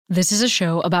This is a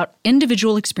show about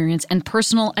individual experience and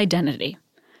personal identity.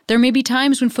 There may be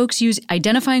times when folks use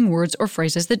identifying words or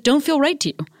phrases that don't feel right to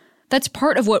you. That's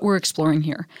part of what we're exploring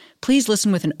here. Please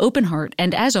listen with an open heart,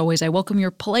 and as always, I welcome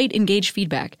your polite, engaged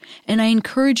feedback, and I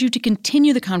encourage you to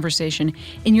continue the conversation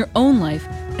in your own life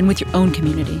and with your own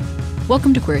community.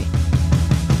 Welcome to Query.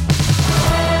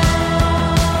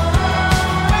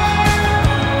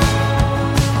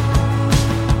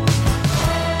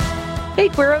 Hey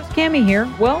Queeros, Cami here.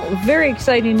 Well, very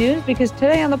exciting news because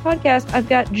today on the podcast I've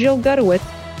got Jill Gutowitz,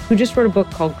 who just wrote a book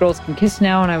called Girls Can Kiss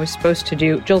Now, and I was supposed to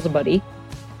do, Jill's a buddy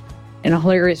and a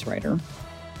hilarious writer,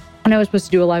 and I was supposed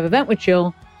to do a live event with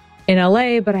Jill in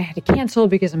LA, but I had to cancel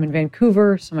because I'm in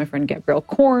Vancouver, so my friend Gabrielle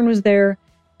Korn was there,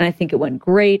 and I think it went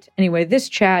great. Anyway, this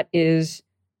chat is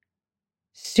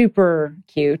super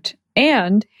cute,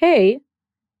 and hey,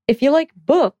 if you like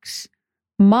books,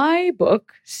 my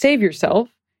book, Save Yourself,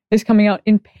 is coming out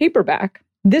in paperback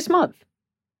this month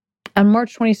on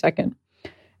March 22nd.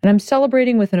 And I'm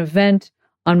celebrating with an event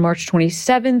on March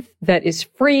 27th that is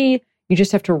free. You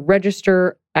just have to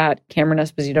register at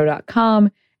CameronEsposito.com,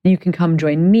 and you can come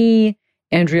join me,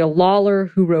 Andrea Lawler,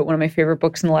 who wrote one of my favorite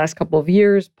books in the last couple of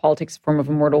years, Politics, Form of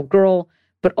a Mortal Girl,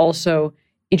 but also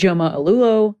Ijoma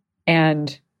Alulo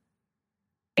and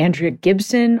Andrea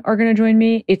Gibson are going to join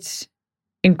me. It's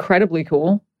incredibly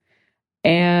cool.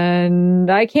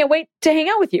 And I can't wait to hang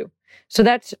out with you. So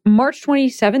that's March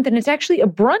 27th, and it's actually a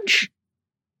brunch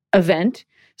event.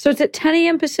 So it's at 10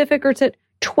 a.m. Pacific, or it's at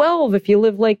 12 if you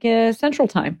live like Central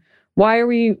Time. Why are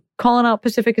we calling out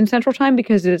Pacific and Central Time?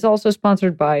 Because it is also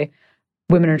sponsored by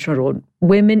Women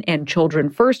and Children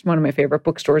First, one of my favorite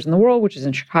bookstores in the world, which is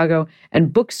in Chicago,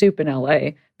 and Book Soup in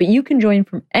LA. But you can join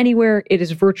from anywhere. It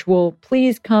is virtual.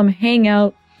 Please come hang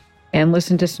out and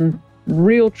listen to some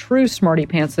real, true smarty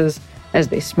pantses as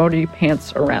they smarty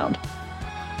pants around.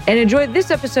 And enjoy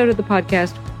this episode of the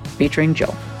podcast featuring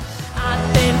Jill.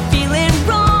 I've been feeling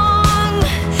wrong,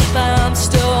 but I'm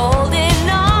still holding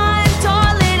on,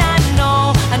 darling.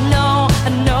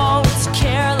 I know it's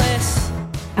careless.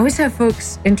 I always have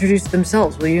folks introduce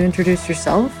themselves. Will you introduce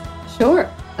yourself?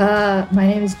 Sure. My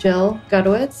name is Jill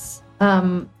Gutowitz.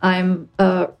 I'm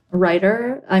a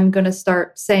writer. I'm going to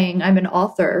start saying I'm an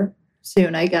author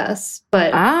soon, I guess.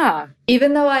 But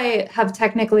even though I have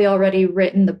technically already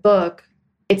written the book,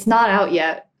 it's not out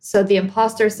yet. So the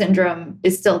imposter syndrome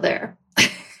is still there.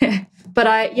 But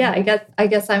I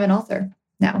guess I'm an author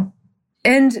now.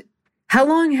 And how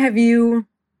long have you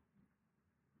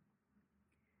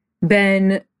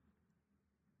been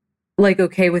like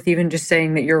okay with even just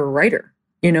saying that you're a writer?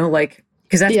 You know, like,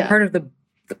 because that's part of the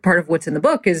part of what's in the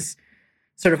book is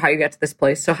sort of how you got to this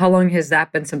place. So how long has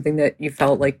that been something that you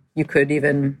felt like you could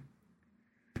even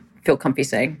feel comfy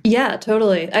saying? Yeah,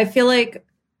 totally. I feel like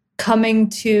coming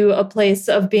to a place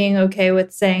of being okay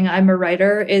with saying I'm a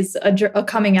writer is a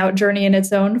coming out journey in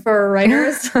its own for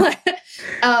writers.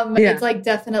 It's like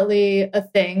definitely a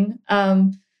thing.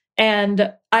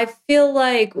 And I feel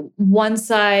like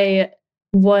once I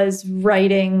was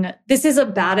writing, this is a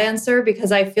bad answer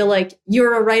because I feel like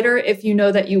you're a writer if you know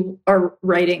that you are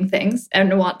writing things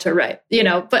and want to write, you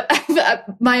know, but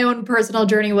my own personal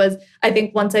journey was, I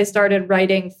think once I started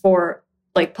writing for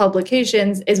like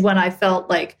publications is when I felt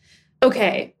like,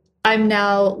 okay, I'm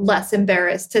now less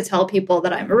embarrassed to tell people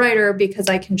that I'm a writer because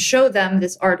I can show them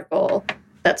this article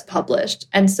that's published.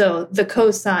 And so the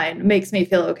cosign makes me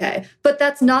feel okay, but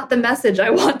that's not the message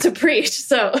I want to preach.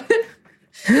 So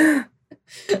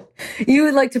you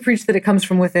would like to preach that it comes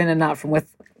from within and not from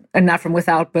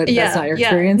without, but that's not your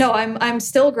experience. No, I'm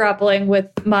still grappling with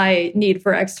my need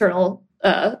for external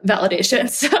validation.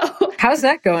 So how's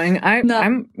that going? I'm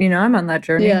on that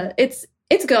journey. Yeah, it's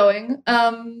going.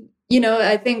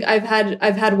 I think I've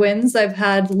had wins, I've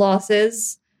had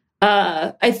losses.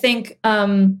 I think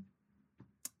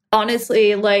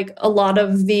honestly, like a lot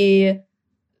of the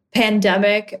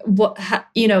pandemic,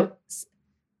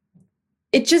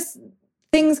 it just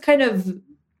things kind of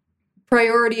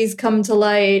priorities come to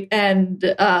light, and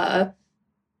a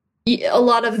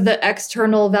lot of the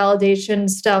external validation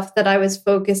stuff that I was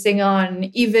focusing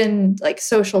on, even like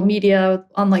social media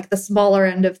on like the smaller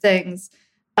end of things,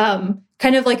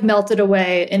 kind of like melted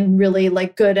away in really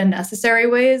like good and necessary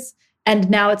ways. And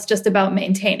now it's just about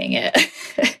maintaining it.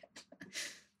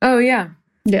 Oh, yeah.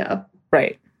 Yeah.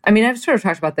 Right. I mean, I've sort of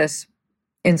talked about this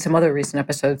in some other recent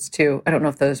episodes too. I don't know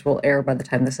if those will air by the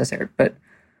time this is aired, but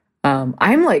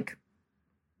I'm like,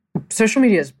 social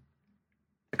media is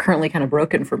currently kind of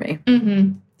broken for me.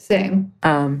 Mm-hmm. Same.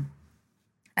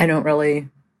 I don't really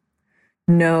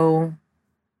know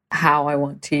how I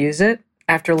want to use it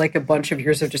after like a bunch of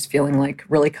years of just feeling like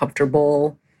really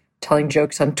comfortable telling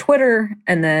jokes on Twitter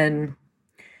and then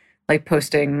like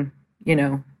posting,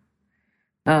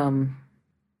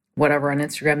 whatever on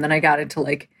Instagram. Then I got into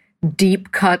like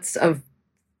deep cuts of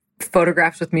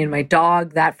photographs with me and my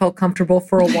dog. That felt comfortable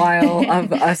for a while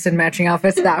of us in matching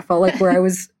outfits. That felt like where I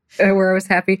was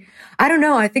happy. I don't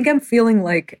know. I think I'm feeling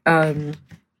like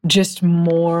just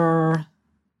more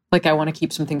like I want to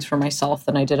keep some things for myself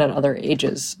than I did at other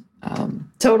ages.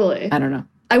 Totally. I don't know.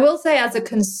 I will say as a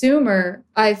consumer,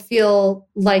 I feel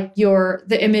like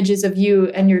the images of you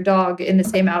and your dog in the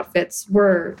same outfits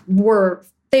were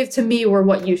to me were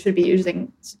what you should be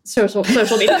using social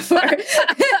media for.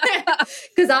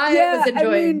 Because I was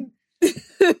enjoying.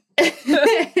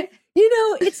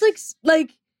 It's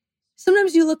like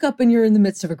sometimes you look up and you're in the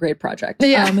midst of a great project.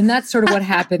 Yeah. And that's sort of what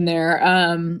happened there.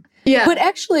 Yeah. But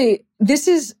actually,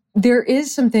 there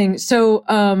is something. So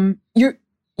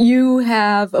you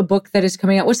have a book that is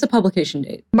coming out. What's the publication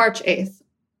date? March 8th.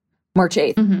 March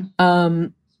 8th. Mm-hmm.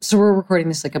 So we're recording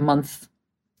this like a month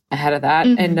ahead of that.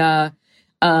 Mm-hmm.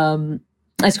 And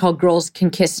it's called Girls Can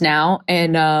Kiss Now.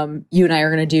 And you and I are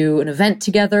going to do an event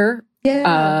together.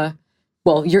 Yeah.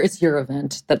 It's your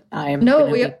event that I'm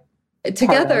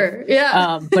together.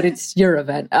 Yeah. But it's your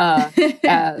event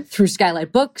through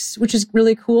Skylight Books, which is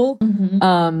really cool.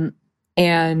 Mm-hmm.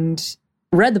 And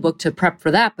read the book to prep for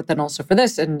that, but then also for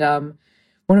this. And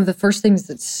one of the first things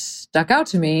that stuck out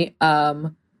to me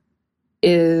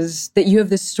is that you have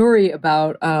this story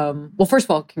about, first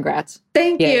of all, congrats.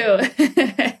 Thank you.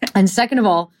 And second of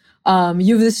all,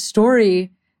 you have this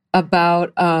story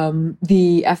about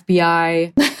the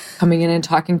FBI coming in and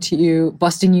talking to you,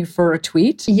 busting you for a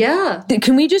tweet. Yeah.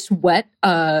 Can we just wet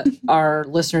our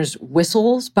listeners'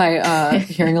 whistles by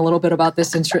hearing a little bit about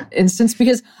this instance?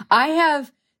 Because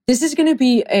this is going to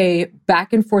be a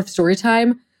back and forth story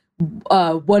time.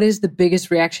 What is the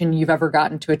biggest reaction you've ever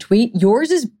gotten to a tweet?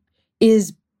 Yours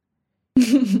is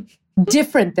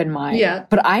different than mine. Yeah.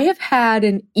 But I have had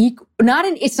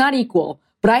it's not equal,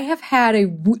 but I have had a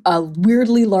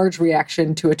weirdly large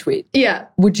reaction to a tweet. Yeah.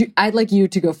 I'd like you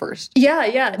to go first.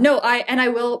 Yeah. No, I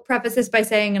will preface this by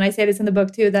saying, and I say this in the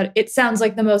book too, that it sounds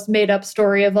like the most made up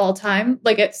story of all time.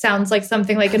 Like it sounds like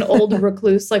something like an old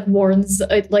recluse like warns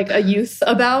like a youth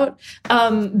about.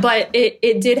 But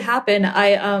it did happen.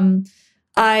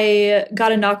 I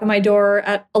got a knock on my door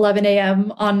at 11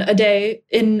 a.m. on a day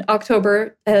in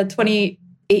October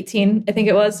 2018, I think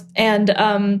it was. And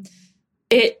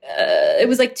it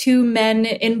was like two men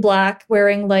in black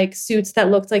wearing like suits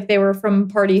that looked like they were from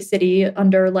Party City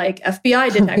under like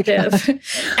FBI detective.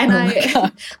 And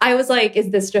I was like,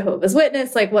 is this Jehovah's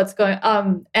Witness? Like what's going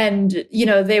on? And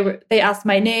they asked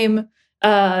my name.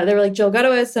 They were like, Jill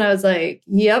Gutowitz. And I was like,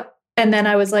 yep. And then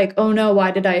I was like, oh no,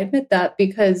 why did I admit that?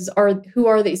 Because who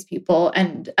are these people?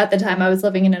 And at the time I was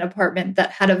living in an apartment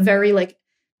that had a very like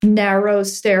narrow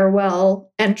stairwell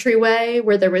entryway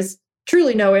where there was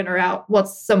truly no in or out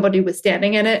once somebody was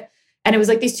standing in it. And it was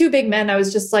like these two big men. I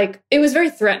was just like, it was very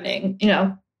threatening,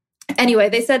 Anyway,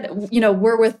 they said,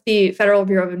 we're with the Federal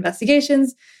Bureau of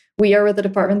Investigations. We are with the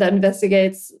department that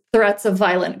investigates threats of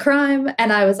violent crime.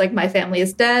 And I was like, my family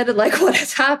is dead. Like, what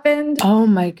has happened? Oh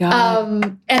my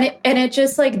God. And it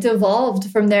just like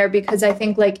devolved from there because I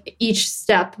think like each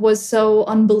step was so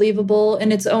unbelievable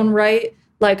in its own right.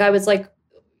 Like I was like,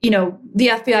 the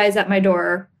FBI is at my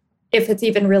door. If it's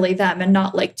even really them and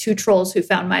not like two trolls who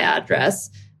found my address.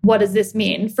 What does this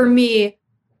mean? For me,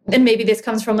 and maybe this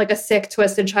comes from like a sick,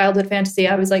 twisted childhood fantasy,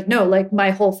 I was like, no, like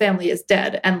my whole family is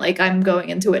dead and like I'm going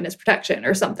into witness protection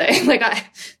or something. Like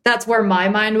that's where my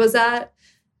mind was at.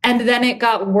 And then it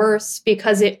got worse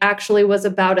because it actually was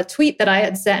about a tweet that I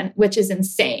had sent, which is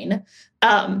insane.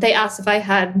 They asked if I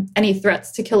had any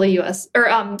threats to kill a U.S. or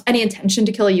any intention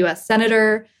to kill a U.S.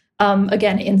 senator.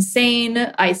 Again, insane.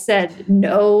 I said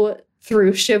no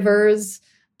through shivers.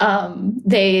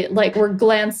 They like were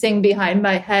glancing behind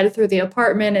my head through the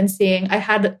apartment and seeing I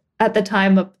had at the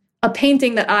time a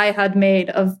painting that I had made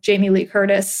of Jamie Lee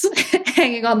Curtis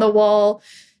hanging on the wall.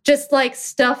 Just like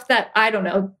stuff that, I don't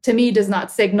know, to me does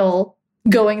not signal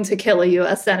going to kill a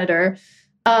U.S. senator.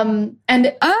 And I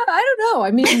don't know.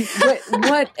 I mean,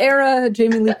 what era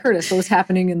Jamie Lee Curtis? What was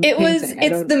happening in the painting?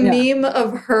 It's the meme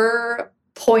of her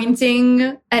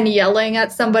pointing and yelling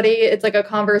at somebody. It's like a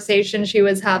conversation she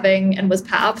was having and was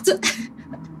papped.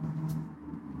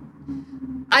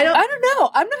 I don't know.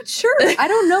 I'm not sure. I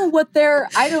don't know what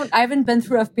I haven't been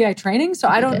through FBI training, so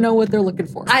I don't know what they're looking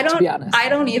for, to be honest. I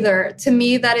don't either. To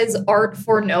me, that is art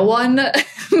for no one,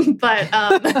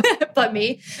 but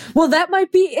me. Well, that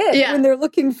might be it when they're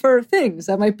looking for things.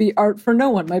 That might be art for no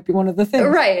one, might be one of the things.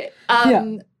 Right.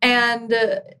 And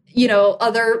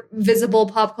other visible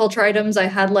pop culture items. I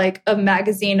had like a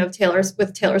magazine of Taylor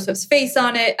Swift's face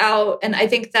on it out. And I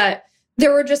think that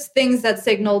there were just things that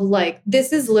signaled like,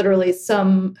 this is literally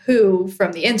some who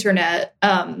from the internet.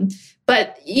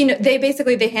 But,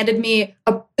 they handed me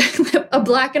a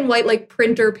black and white, like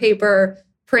printer paper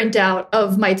printout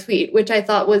of my tweet, which I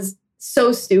thought was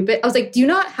so stupid. I was like, do you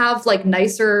not have like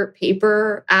nicer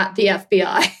paper at the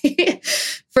FBI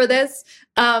for this?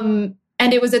 And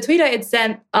it was a tweet I had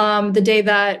sent the day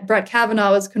that Brett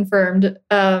Kavanaugh was confirmed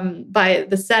by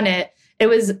the Senate.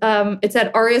 It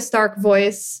said Arya Stark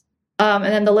voice, and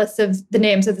then the list of the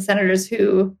names of the senators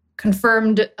who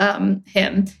confirmed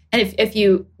him. And if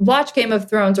you watch Game of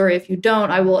Thrones, or if you don't,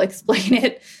 I will explain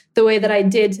it the way that I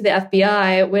did to the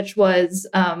FBI, which was,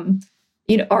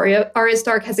 Arya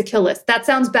Stark has a kill list. That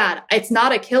sounds bad. It's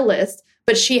not a kill list,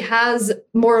 but she has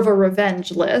more of a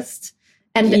revenge list.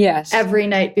 And every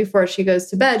night before she goes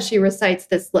to bed, she recites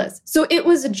this list. So it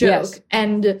was a joke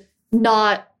and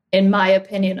not, in my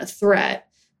opinion, a threat.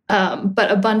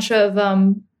 But a bunch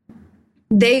of,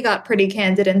 they got pretty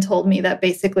candid and told me that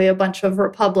basically a bunch of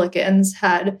Republicans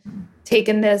had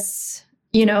taken this,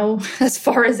 as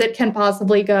far as it can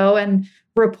possibly go, and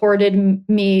reported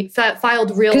me,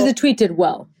 filed real... Because the tweet did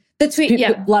well. The tweet,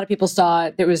 A lot of people saw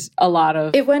it. There was a lot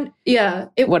of... It went,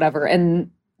 whatever.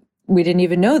 And we didn't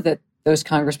even know that those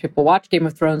Congress people watched Game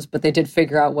of Thrones, but they did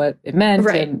figure out what it meant.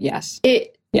 Right. And yes.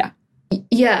 It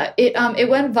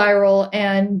went viral,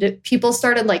 and people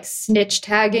started like snitch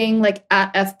tagging, like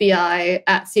at FBI,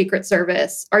 at Secret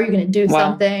Service. Are you going to do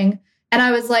something? And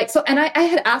I was like, and I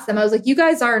had asked them, I was like, you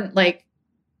guys aren't like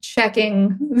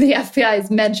checking the FBI's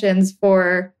mentions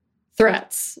for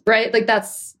threats, right? Like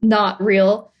that's not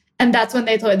real. And that's when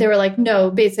they were like, no,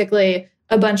 basically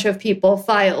a bunch of people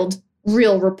filed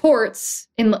real reports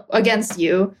against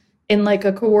you in like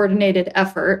a coordinated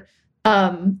effort.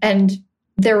 And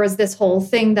there was this whole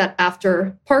thing that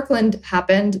after Parkland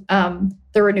happened,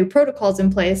 there were new protocols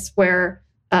in place where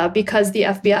because the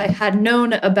FBI had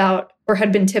known about or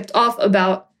had been tipped off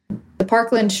about the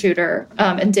Parkland shooter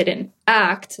and didn't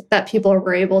act, that people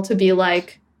were able to be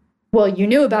like, well, you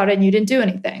knew about it and you didn't do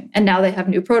anything. And now they have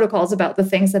new protocols about the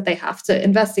things that they have to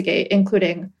investigate,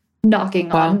 including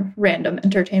knocking on random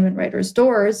entertainment writers'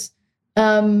 doors.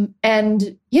 Everything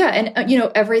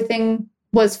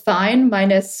was fine,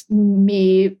 minus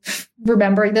me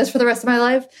remembering this for the rest of my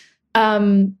life.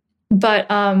 But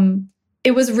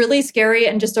it was really scary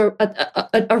and just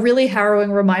a really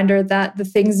harrowing reminder that the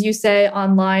things you say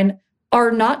online are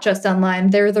not just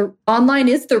online. Online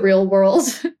is the real world,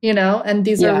 and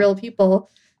these are real people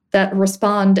that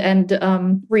respond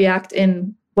and react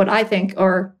in what I think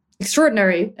are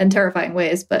extraordinary and terrifying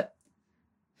ways. But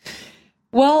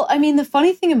well, I mean, the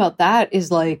funny thing about that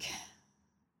is like,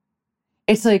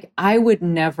 it's like I would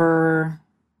never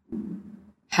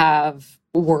have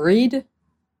worried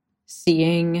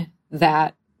seeing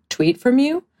that tweet from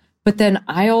you. But then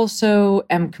I also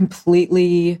am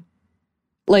completely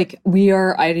like, we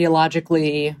are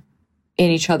ideologically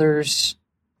in each other's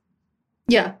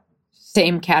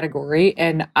same category.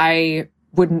 And I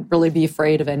wouldn't really be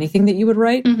afraid of anything that you would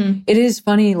write. Mm-hmm. It is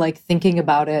funny, like thinking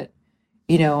about it,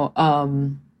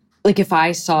 like if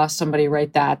I saw somebody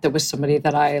write that was somebody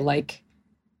that I like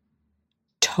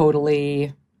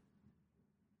totally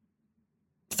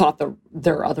thought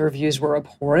their other views were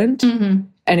abhorrent. Mm-hmm.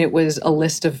 And it was a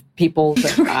list of people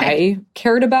that I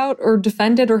cared about or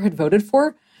defended or had voted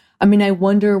for. I mean, I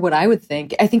wonder what I would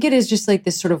think. I think it is just like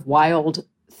this sort of wild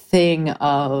thing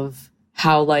of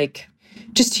how like,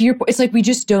 just to your point, it's like we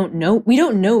just don't know. We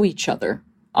don't know each other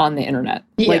on the internet.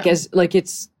 Yeah.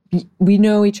 We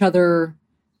know each other,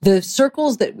 the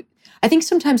circles that, I think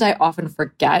sometimes I often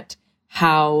forget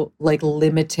how like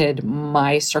limited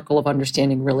my circle of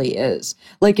understanding really is.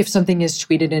 Like if something is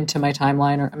tweeted into my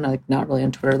timeline, or I'm not really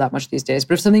on Twitter that much these days,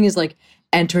 but if something is like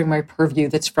entering my purview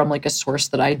that's from like a source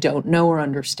that I don't know or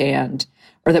understand,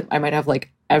 or that I might have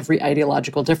like every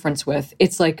ideological difference with,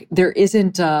 it's like there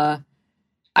isn't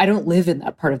I don't live in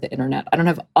that part of the internet. I don't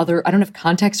have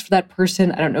context for that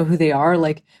person. I don't know who they are.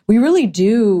 Like we really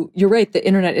do. You're right. The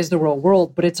internet is the real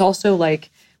world, but it's also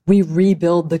like we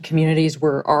rebuild the communities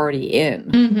we're already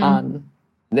in on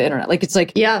the internet. Like it's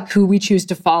like who we choose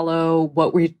to follow,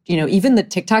 what we, even the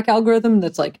TikTok algorithm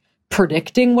that's like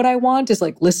predicting what I want is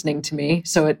like listening to me.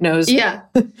 So it knows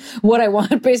what I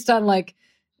want based on like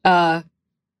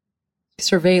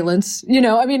surveillance,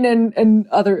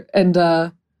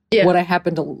 what I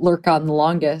happen to lurk on the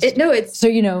longest. It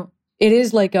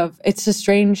is like it's a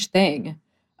strange thing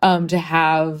to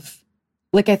have.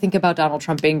 Like I think about Donald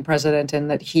Trump being president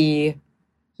and that he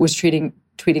was tweeting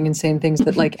tweeting and saying things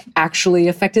that like actually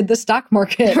affected the stock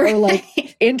market or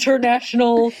like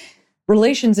international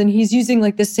relations. And he's using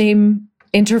like the same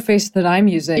interface that I'm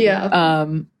using. Yeah.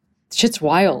 Shit's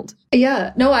wild.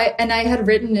 Yeah. No, I had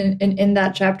written in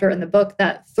that chapter in the book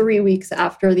that 3 weeks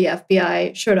after the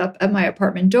FBI showed up at my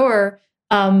apartment door,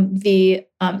 the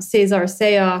Cesar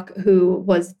Sayoc, who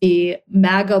was the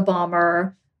MAGA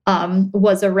bomber,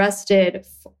 was arrested.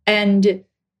 And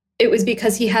it was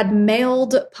because he had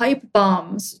mailed pipe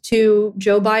bombs to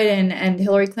Joe Biden and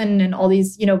Hillary Clinton and all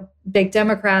these, big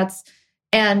Democrats.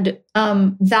 And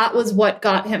that was what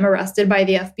got him arrested by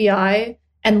the FBI.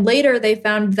 And later they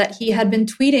found that he had been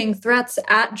tweeting threats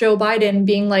at Joe Biden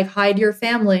being like, hide your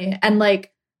family. And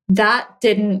like, that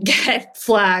didn't get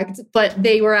flagged, but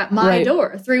they were at my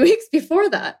door 3 weeks before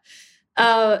that.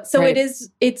 So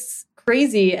it's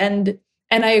crazy. And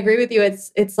I agree with you.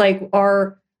 It's like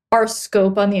our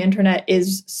scope on the internet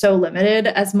is so limited,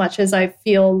 as much as I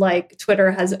feel like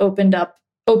Twitter has opened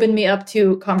me up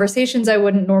to conversations I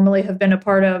wouldn't normally have been a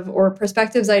part of, or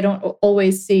perspectives I don't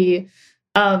always see.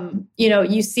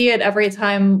 You see it every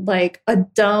time like a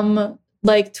dumb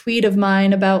like tweet of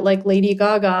mine about like Lady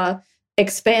Gaga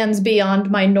expands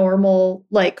beyond my normal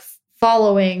like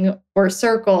following or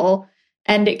circle,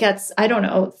 and it gets, I don't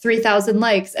know, 3,000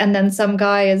 likes. And then some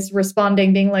guy is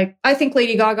responding being like, I think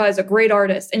Lady Gaga is a great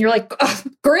artist. And you're like, oh,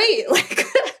 great. Like,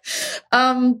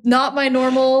 not my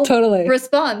normal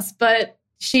response, but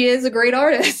she is a great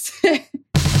artist.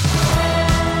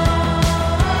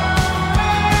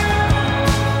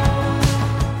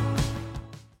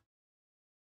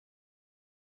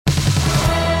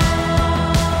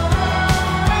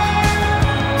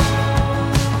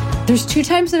 There's 2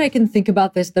 times that I can think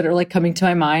about this that are like coming to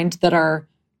my mind that are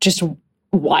just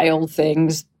wild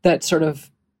things that sort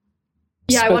of.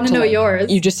 Yeah, I want to know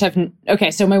yours. You just haven't.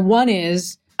 Okay, so my one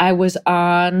is I was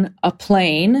on a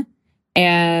plane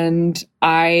and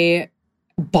I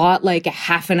bought like a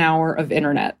half an hour of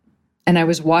internet and I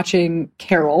was watching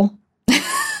Carol.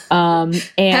 And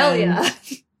Hell yeah.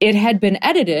 It had been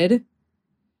edited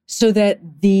so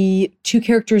that the 2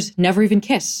 characters never even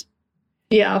kiss.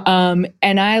 Yeah.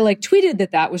 And I like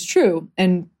tweeted that was true.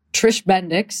 And Trish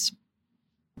Bendix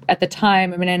at the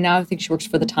time, I mean, and now I think she works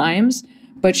for the Times,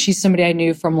 but she's somebody I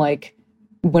knew from like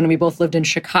when we both lived in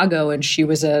Chicago, and she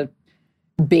was a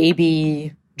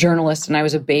baby journalist and I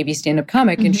was a baby stand-up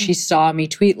comic. Mm-hmm. And she saw me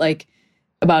tweet like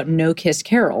about No Kiss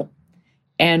Carol.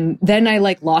 And then I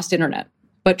like lost internet.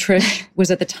 But Trish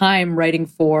was at the time writing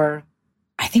for,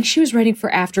 I think she was writing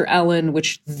for After Ellen,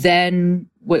 which then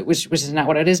which is not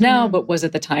what it is now, but was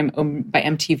at the time owned by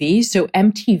MTV. So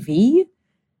MTV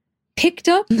picked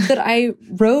up that I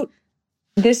wrote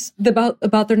this about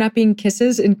there not being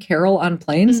kisses in Carol on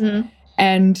planes. Mm-hmm.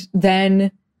 And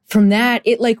then from that,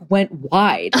 it like went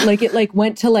wide. Like it like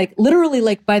went to like literally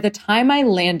like by the time I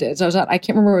landed, so I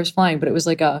can't remember where I was flying, but it was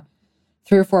like a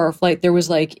 3 or 4 hour flight. There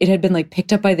was like, it had been like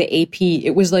picked up by the AP.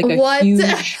 It was like a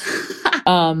huge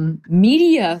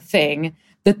media thing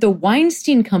that the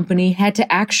Weinstein Company had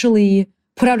to actually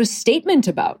put out a statement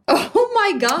about. Oh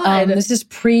my God. This is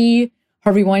pre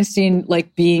Harvey Weinstein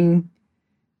like being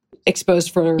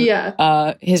exposed for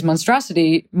his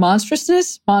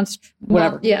monstrousness,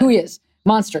 whatever, who he is,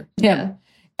 monster, him.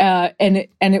 Yeah. And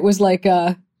it was like,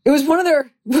 it was one of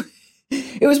their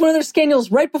scandals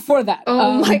right before that.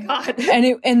 Oh my God.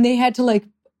 And they had to like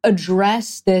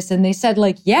address this, and they said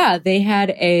like, yeah, they had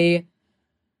a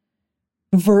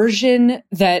version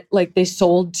that like they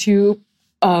sold to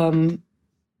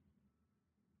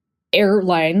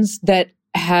airlines that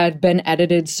had been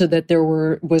edited so that there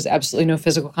was absolutely no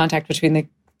physical contact between the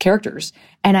characters.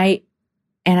 And I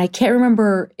can't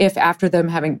remember if after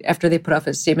they put off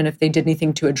a statement, if they did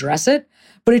anything to address it,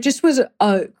 but it just was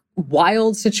a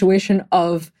wild situation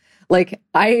of like,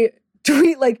 I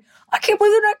tweet like, I can't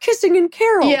believe they're not kissing in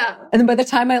Carol. Yeah. And then by the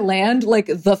time I land, like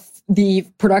the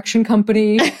production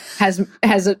company has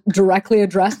directly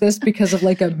addressed this because of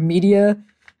like a media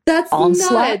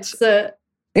onslaught. Nuts.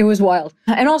 It was wild.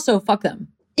 And also, fuck them.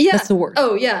 Yeah. That's the worst.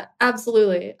 Oh, yeah,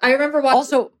 absolutely. I remember watching...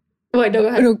 Also... Wait, no, go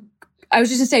ahead. I was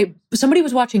just going to say, somebody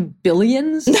was watching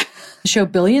Billions, the show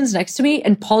Billions next to me,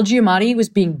 and Paul Giamatti was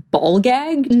being ball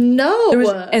gagged. No.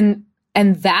 And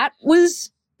that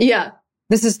was... Yeah.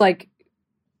 This is like...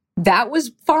 That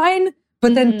was fine,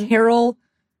 but then Carol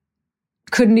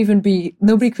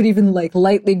nobody could even like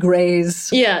lightly graze.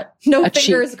 Yeah. No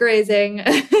fingers grazing.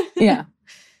 Yeah.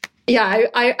 Yeah,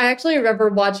 I actually remember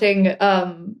watching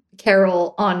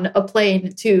Carol on a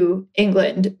plane to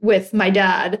England with my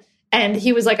dad, and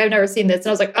he was like, I've never seen this. And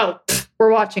I was like, oh,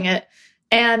 we're watching it.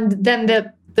 And then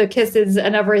the kisses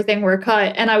and everything were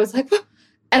cut. And I was like,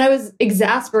 And I was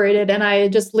exasperated, and I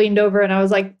just leaned over and I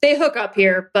was like, they hook up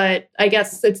here, but I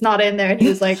guess it's not in there. And he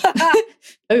was like, I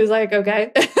was like,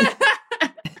 okay.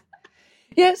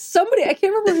 Yeah, somebody, I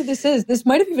can't remember who this is. This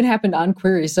might have even happened on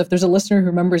Query. So if there's a listener who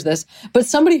remembers this, but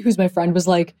somebody who's my friend was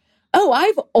like, oh,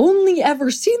 I've only ever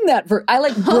seen that. I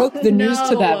like broke the news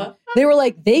to them. They were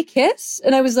like, they kiss?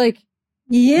 And I was like,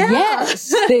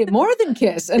 yes, they more than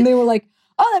kiss. And they were like,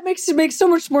 oh, that makes so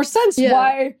much more sense. Yeah.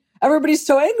 Why everybody's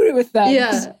so angry with that.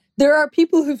 Yeah. There are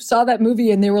people who saw that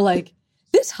movie and they were like,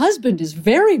 this husband is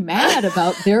very mad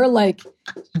about their like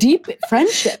deep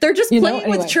friendship. They're just playing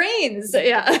with trains.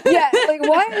 Yeah. Yeah. Like,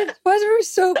 why is everybody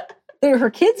so, her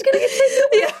kid's going to get taken?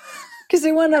 Yeah. Because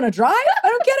they went on a drive? I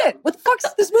don't get it. What the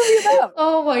fuck's this movie about?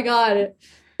 Oh my God.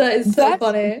 That is so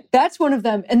funny. That's one of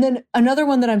them. And then another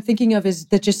one that I'm thinking of is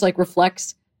that just like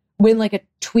reflects when like a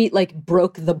tweet like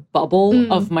broke the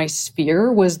bubble of my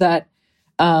sphere was that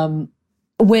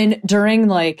when during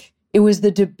like it was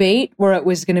the debate where it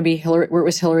was going to be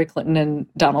Hillary Clinton and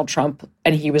Donald Trump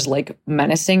and he was like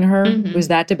menacing her. It was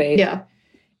that debate. Yeah.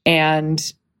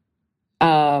 And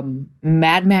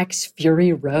Mad Max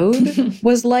Fury Road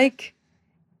was like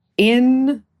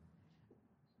in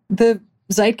the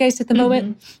zeitgeist at the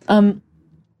moment. And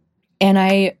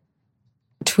I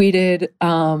tweeted,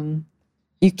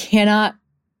 you cannot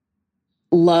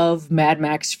love Mad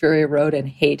Max Fury Road and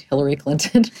hate Hillary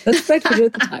Clinton. That's what I tweeted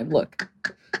at the time. Look,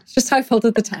 it's just how I felt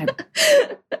at the time.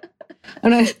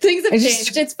 And things have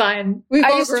changed. It's fine.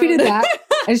 I just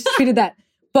tweeted that.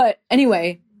 But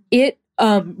anyway, it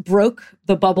broke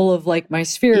the bubble of like my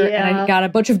sphere, and I got a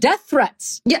bunch of death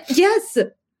threats. Yeah. Yes.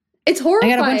 It's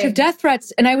horrifying. I got a bunch of death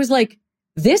threats, and I was like,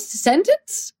 "This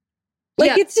sentence,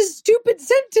 like it's a stupid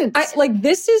sentence.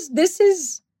 This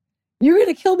is." You're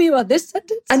going to kill me about this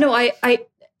sentence? I know. I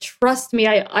trust me.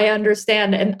 I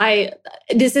understand. And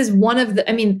this is one of the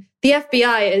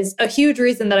FBI is a huge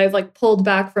reason that I've like pulled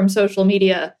back from social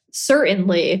media,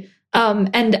 certainly.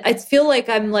 And I feel like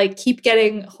I'm like keep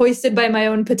getting hoisted by my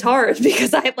own petard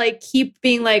because I like keep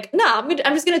being like, no, I'm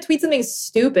just going to tweet something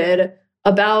stupid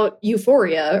about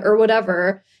Euphoria or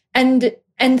whatever. And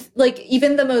like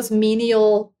even the most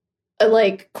menial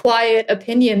like quiet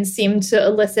opinions seem to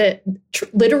elicit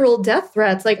literal death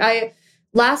threats. Like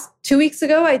 2 weeks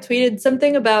ago, I tweeted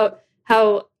something about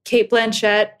how Cate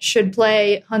Blanchett should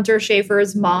play Hunter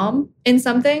Schafer's mom in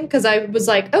something. Cause I was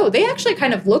like, oh, they actually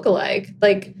kind of look alike,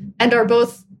 like, and are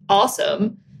both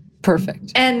awesome.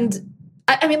 Perfect. And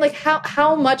I mean, like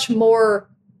how much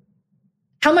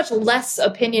less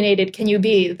opinionated can you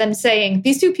be than saying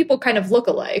these two people kind of look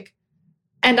alike?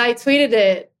 And I tweeted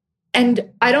it.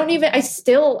 And I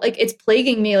still, like, it's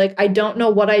plaguing me. Like, I don't know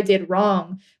what I did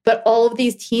wrong. But all of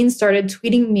these teens started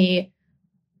tweeting me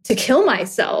to kill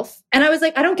myself. And I was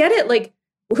like, I don't get it. Like,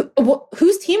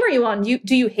 whose team are you on?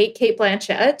 Do you hate Cate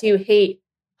Blanchett? Do you hate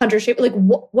Hunter Schafer? Like,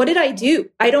 what did I do?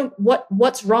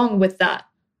 What's wrong with that?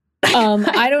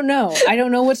 I don't know. I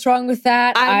don't know what's wrong with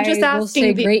that. I'm just asking. I will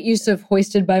say great use of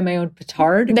hoisted by my own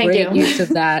petard. Thank you. Great use of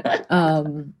that.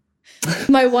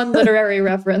 My one literary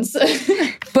reference.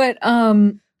 But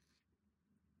I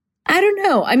don't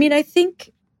know. I mean, I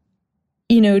think,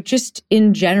 just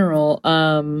in general,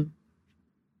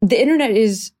 the internet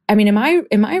is, I mean, am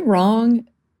I wrong?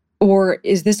 Or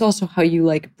is this also how you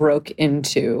like broke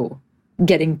into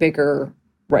getting bigger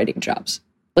writing jobs?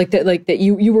 Like that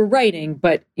you were writing,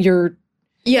 but the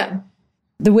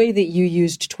way that you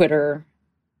used Twitter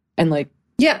and like,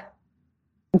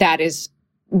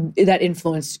 that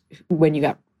influenced when you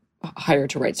got hired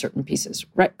to write certain pieces,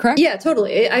 right? Correct? Yeah,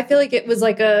 totally. I feel like it was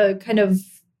like a kind of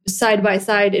side by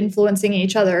side influencing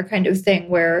each other kind of thing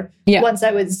where once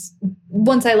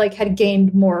I like had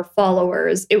gained more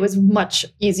followers, it was much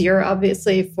easier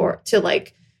obviously to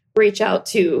like reach out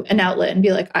to an outlet and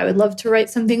be like, I would love to write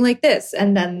something like this.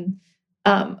 And then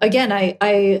again,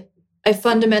 I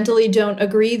fundamentally don't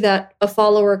agree that a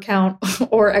follower count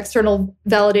or external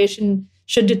validation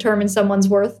should determine someone's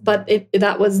worth, but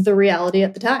that was the reality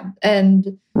at the time.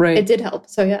 And it did help.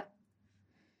 So yeah.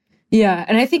 Yeah.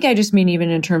 And I think I just mean even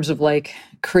in terms of like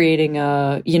creating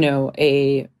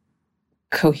a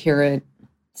coherent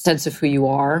sense of who you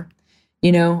are,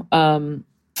 and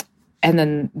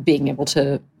then being able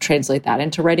to translate that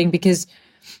into writing, because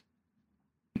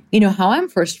how I'm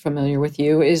first familiar with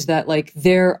you is that like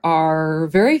there are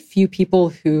very few people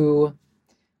who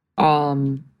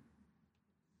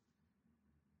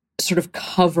sort of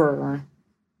cover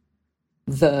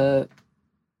the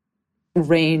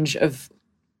range of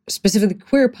specifically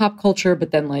queer pop culture,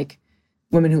 but then like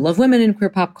women who love women in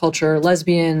queer pop culture,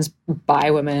 lesbians,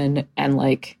 bi women, and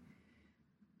like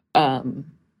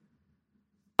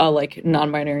a like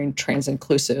non-binary and trans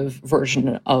inclusive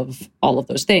version of all of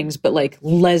those things, but like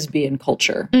lesbian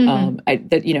culture.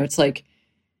 It's like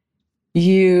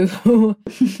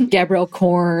Gabrielle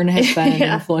Korn has been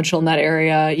influential in that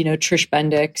area, Trish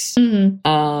Bendix.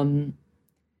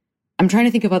 I'm trying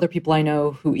to think of other people I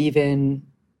know who even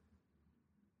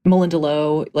Melinda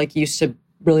Lowe like used to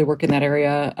really work in that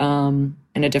area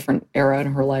in a different era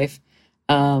in her life.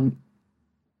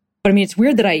 But I mean, it's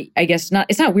weird that I guess not.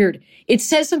 It's not weird. It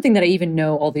says something that I even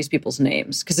know all these people's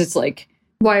names because it's like,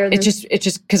 why are it's just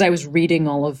because I was reading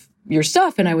all of your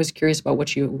stuff and I was curious about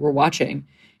what you were watching.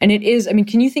 And it is, I mean,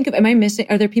 can you think of, am I missing,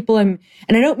 are there people and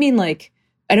I don't mean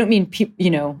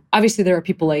obviously there are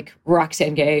people like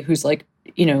Roxane Gay, who's like,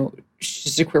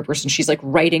 she's a queer person. She's like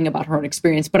writing about her own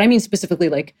experience, but I mean specifically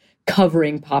like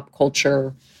covering pop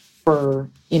culture for,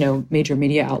 major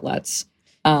media outlets.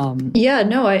 From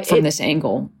this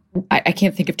angle. I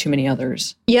can't think of too many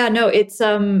others. Yeah, no, it's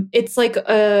like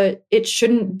it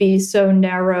shouldn't be so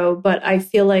narrow, but I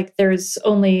feel like there's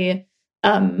only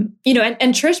and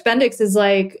Trish Bendix is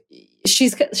like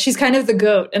she's kind of the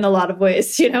GOAT in a lot of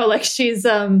ways, like she's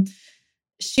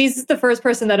the first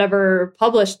person that ever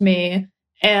published me.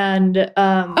 And is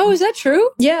that true?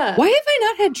 Yeah. Why have I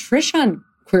not had Trish on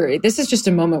Query? This is just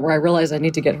a moment where I realize I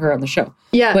need to get her on the show.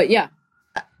 Yeah. But yeah.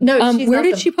 No, where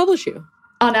did she publish you?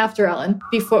 On After Ellen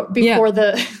before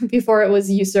it was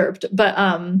usurped. But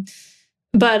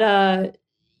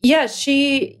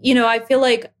she, I feel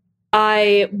like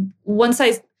once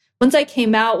I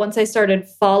came out, once I started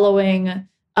following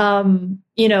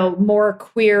more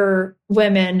queer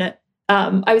women,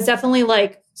 I was definitely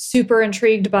like super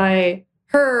intrigued by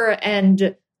her,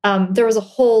 and there was a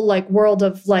whole like world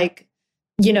of like,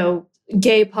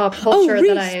 gay pop culture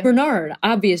Reese Bernard,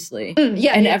 obviously.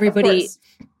 And everybody.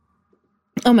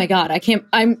 Oh my God,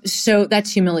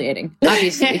 that's humiliating.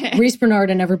 Obviously, Reese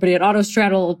Bernard and everybody at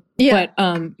Autostraddle. Yeah.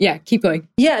 But keep going.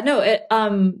 Yeah, no,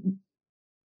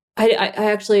 I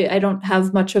actually I don't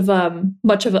have much of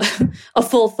a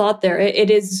full thought there.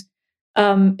 It is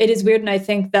weird, and I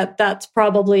think that that's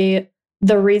probably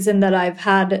the reason that I've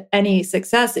had any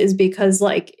success is because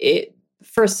like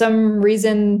for some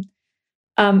reason,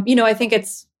 I think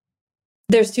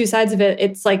there's two sides of it.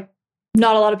 It's like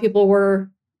not a lot of people were,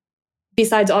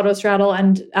 besides Autostraddle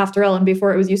and After Ellen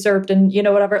before it was usurped and,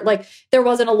 whatever, like there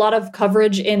wasn't a lot of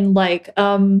coverage in like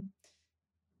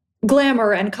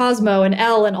Glamour and Cosmo and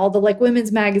Elle and all the like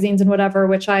women's magazines and whatever,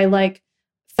 which I like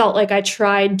felt like I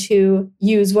tried to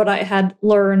use what I had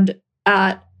learned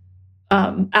at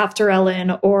After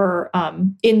Ellen or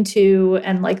Into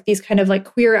and like these kind of like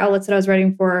queer outlets that I was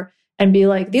writing for and be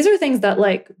like, these are things that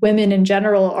like women in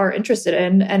general are interested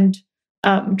in, and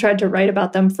tried to write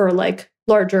about them for like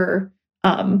larger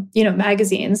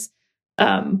magazines.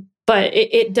 But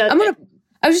it does.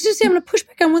 I was just going to say, I'm going to push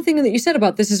back on one thing that you said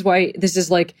about this is why this is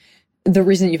like the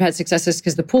reason that you've had success is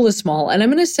because the pool is small. And I'm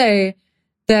going to say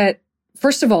that,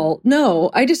 first of all,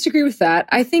 no, I disagree with that.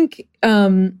 I think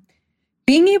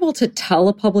being able to tell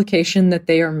a publication that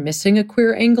they are missing a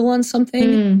queer angle on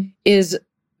something is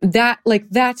that, like,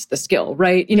 that's the skill,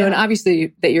 right? And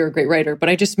obviously that you're a great writer, but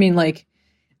I just mean like,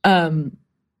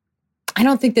 I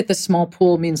don't think that the small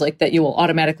pool means like that you will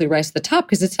automatically rise to the top,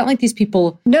 because it's not like these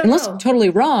people, unless I'm totally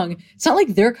wrong, it's not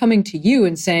like they're coming to you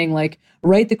and saying like,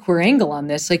 write the queer angle on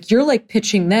this. Like you're like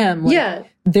pitching them. Like,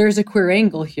 there's a queer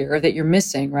angle here that you're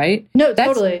missing, right? No,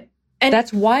 totally. And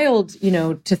that's wild,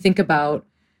 to think about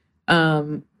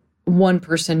one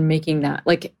person making that,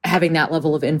 like having that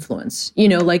level of influence,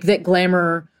 like that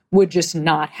Glamour would just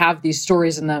not have these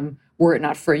stories in them were it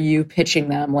not for you pitching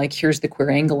them. Like, here's the queer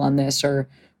angle on this, or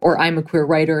I'm a queer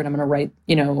writer and I'm going to write,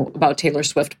 about Taylor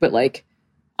Swift, but like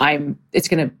it's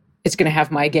going to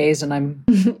have my gaze, and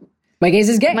my gaze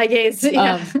is gay. My gaze.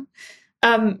 Yeah.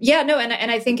 And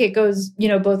I think it goes,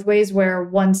 both ways, where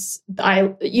once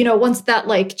that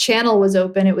like channel was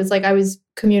open, it was like I was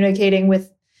communicating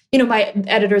with, my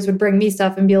editors would bring me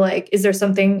stuff and be like, is there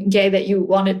something gay that you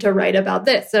wanted to write about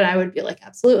this? And I would be like,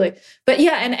 absolutely. But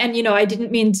yeah. And I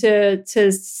didn't mean to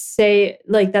say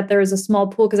like that there is a small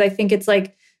pool, because I think it's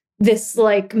like this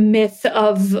like myth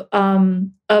of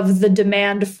the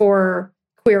demand for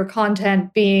queer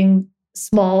content being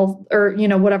small, or,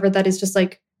 whatever, that is just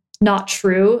like not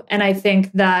true. And I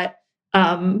think that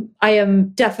I am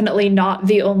definitely not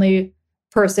the only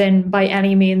person by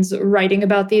any means writing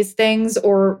about these things,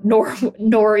 or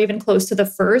nor even close to the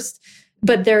first.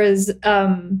 But there is,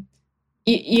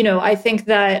 I think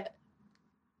that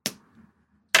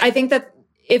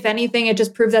if anything, it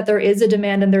just proves that there is a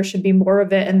demand and there should be more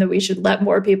of it, and that we should let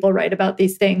more people write about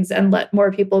these things and let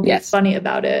more people be funny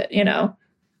about it,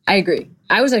 I agree.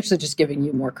 I was actually just giving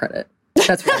you more credit.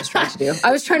 That's what I was trying to do.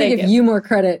 I was trying to give you more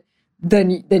credit than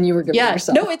you were giving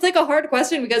yourself. No, it's like a hard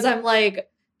question because I'm like,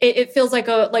 it feels like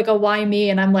a why me,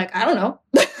 and I'm like, I don't know.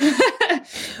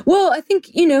 Well, I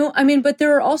think, but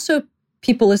there are also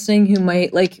people listening who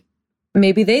might like,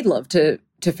 maybe they'd love to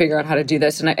figure out how to do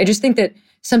this. And I just think that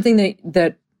something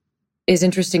that is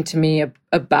interesting to me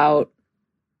about,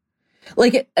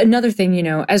 like, another thing,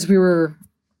 as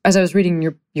I was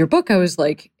reading your book, I was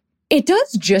like, it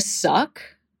does just suck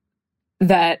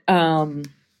that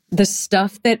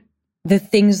the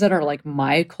things that are like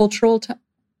my cultural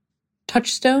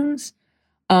touchstones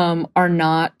are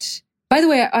not. By the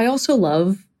way, I also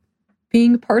love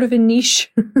being part of a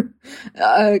niche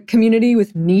community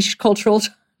with niche cultural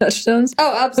touchstones.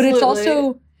 Oh,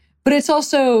 absolutely. But it's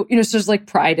also, so there's like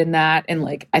pride in that, and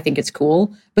like I think it's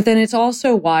cool. But then it's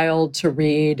also wild to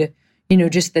read,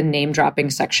 just the name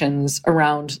dropping sections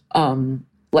around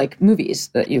like movies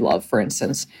that you love, for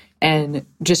instance, and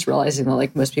just realizing that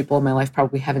like most people in my life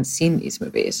probably haven't seen these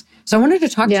movies. So I wanted to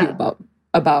talk to you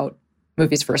about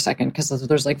movies for a second, because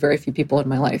there's like very few people in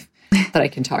my life that I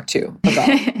can talk to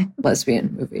about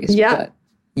lesbian movies. Yeah. But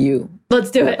you.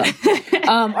 Let's do it.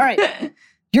 All right.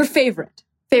 Your favorite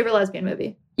lesbian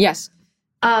movie. Yes.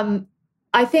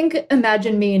 I think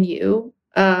Imagine Me and You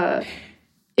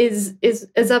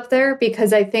is up there,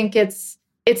 because I think it's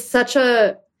such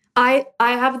a I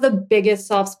have the biggest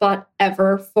soft spot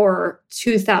ever for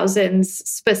 2000s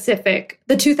specific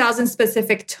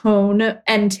tone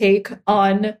and take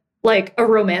on like a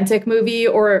romantic movie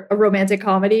or a romantic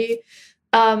comedy.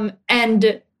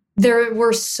 And there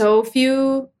were so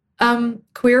few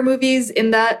queer movies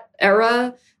in that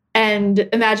era. And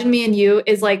Imagine Me and You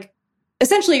is like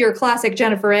essentially your classic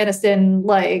Jennifer Aniston,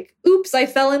 like, oops, I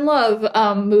fell in love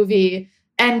movie.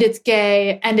 And it's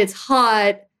gay and it's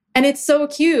hot and it's so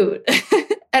cute.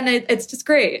 And it's just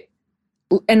great.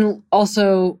 And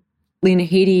also Lena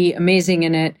Headey, amazing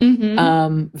in it.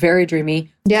 Mm-hmm. Very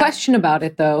dreamy. Yeah. Question about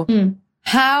it though.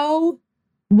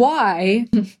 Why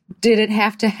did it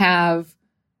have to have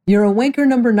You're a Wanker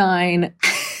number 9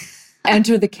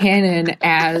 enter the canon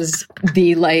as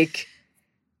the like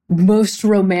most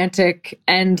romantic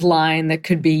end line that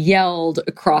could be yelled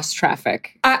across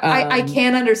traffic? I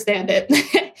can't understand it.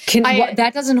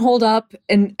 That doesn't hold up.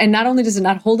 And not only does it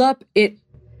not hold up, it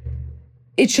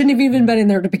shouldn't have even been in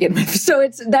there to begin with. So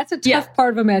that's a tough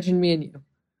part of Imagine Me and You.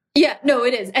 Yeah, no,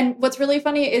 it is. And what's really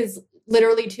funny is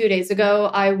literally 2 days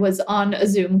ago, I was on a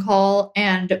Zoom call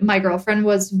and my girlfriend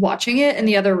was watching it in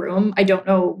the other room. I don't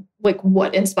know like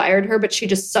what inspired her, but she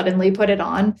just suddenly put it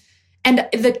on. And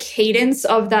the cadence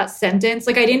of that sentence,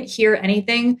 like I didn't hear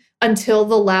anything until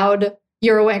the loud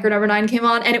You're a Wanker number 9 came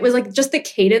on. And it was like just the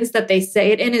cadence that they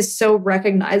say it in is so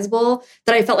recognizable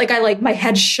that I felt like my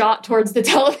head shot towards the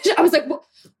television. I was like,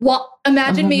 what?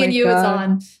 Imagine Me and You is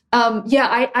on.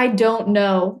 I don't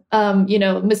know.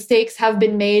 Mistakes have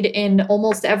been made in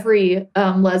almost every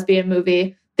lesbian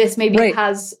movie. This maybe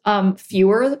has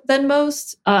fewer than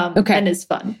most and is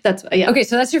fun. That's Okay,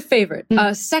 so that's your favorite.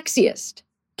 Sexiest.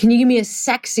 Can you give me a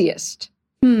sexiest?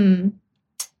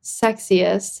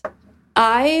 Sexiest.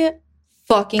 I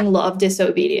fucking love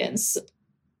Disobedience.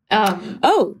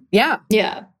 Yeah.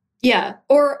 Yeah.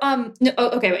 Or no,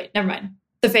 okay, wait, never mind.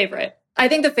 The favorite. I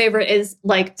think the favorite is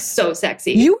like so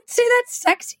sexy. You would say that's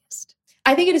sexiest?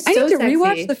 I think it is so sexy. I need to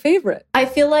rewatch The Favorite. I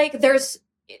feel like there's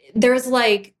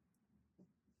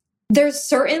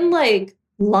certain like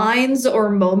lines or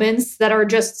moments that are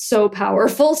just so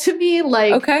powerful to me.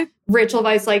 Like Rachel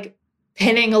Weisz like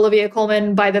pinning Olivia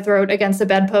Colman by the throat against the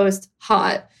bedpost.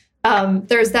 Hot.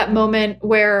 There's that moment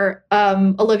where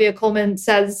Olivia Colman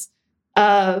says,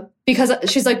 because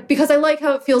I like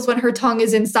how it feels when her tongue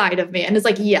is inside of me, and is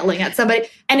like yelling at somebody,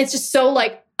 and it's just so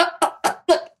like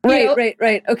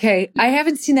right. Okay, I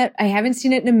haven't seen that. I haven't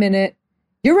seen it in a minute.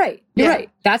 You're right. You're right.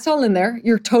 That's all in there.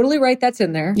 You're totally right. That's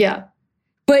in there. Yeah.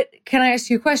 But can I ask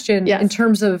you a question? Yes. In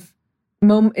terms of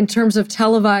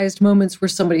televised moments where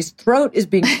somebody's throat is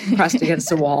being pressed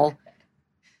against a wall,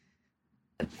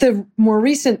 the more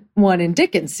recent one in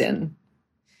Dickinson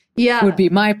would be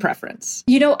my preference.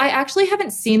 I actually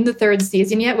haven't seen the 3rd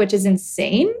season yet, which is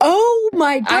insane. Oh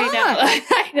my God.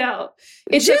 I know.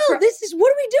 Jill, what are we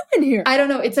doing here? I don't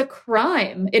know. It's a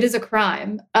crime. It is a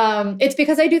crime. It's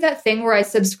because I do that thing where I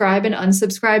subscribe and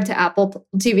unsubscribe to Apple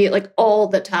TV like all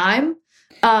the time.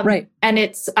 Right. And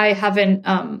I haven't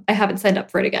signed up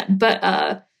for it again. But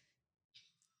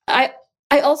I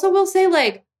also will say,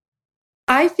 like,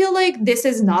 I feel like this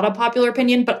is not a popular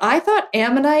opinion, but I thought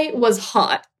Ammonite was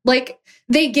hot. Like,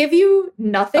 they give you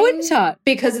nothing. Oh, it's hot.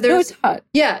 Because No, there's... it's hot.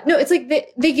 Yeah. No, it's like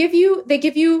they give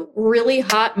you really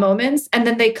hot moments and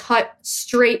then they cut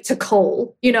straight to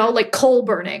coal, you know, like coal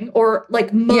burning or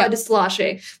like mud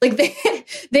sloshing. Like they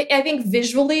I think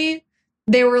visually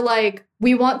they were like,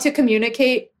 we want to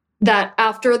communicate that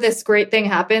after this great thing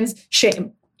happens,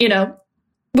 shame, you know,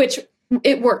 which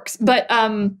it works. But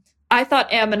I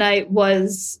thought Ammonite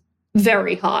was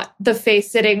very hot. The face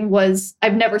sitting was,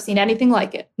 I've never seen anything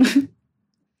like it.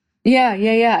 Yeah.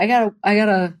 I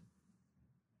gotta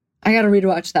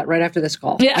rewatch that right after this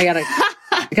call. Yeah.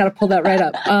 I gotta pull that right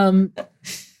up.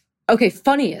 Okay,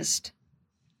 funniest.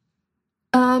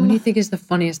 What do you think is the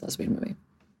funniest lesbian movie?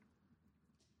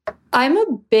 I'm a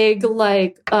big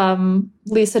like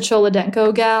Lisa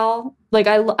Cholodenko gal. Like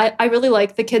I really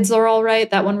like The Kids Are All Right.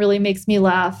 That one really makes me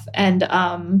laugh. And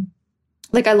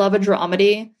like I love a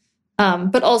dramedy.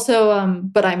 But also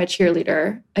But I'm a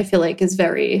Cheerleader, I feel like is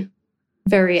very,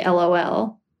 very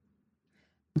LOL.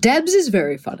 Debs is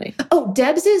very funny. Oh,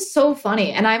 Debs is so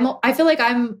funny. And I feel like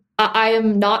I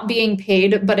am not being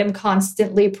paid, but am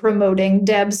constantly promoting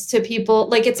Debs to people.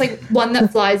 Like it's like one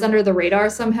that flies under the radar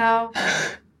somehow.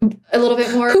 A little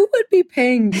bit more. Who would be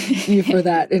paying you for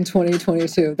that in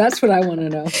 2022? That's what I want to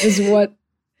know, is what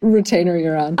retainer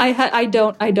you're on. I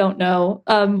don't know.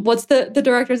 What's the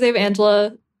director's name?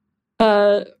 Angela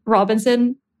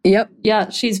Robinson? Yep. Yeah,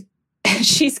 she's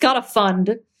got a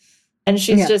fund. And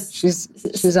she's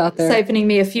out there siphoning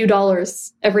me a few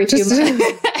dollars every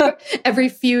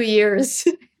few years.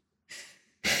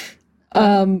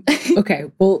 Okay.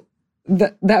 Well,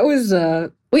 that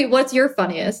was Wait, what's your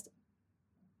funniest?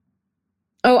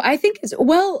 Oh, I think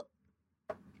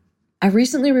I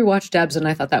recently rewatched Debs and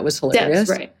I thought that was hilarious. Debs,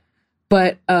 right.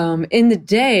 But in the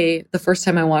day, the first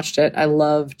time I watched it, I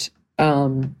loved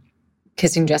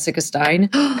Kissing Jessica Stein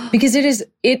because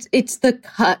it's the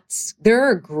cuts. There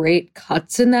are great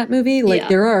cuts in that movie. Like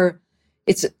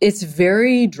it's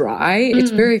very dry.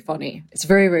 It's very funny. It's a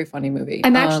very, very funny movie.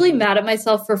 I'm actually mad at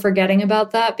myself for forgetting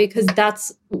about that because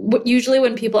that's usually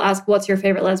when people ask, what's your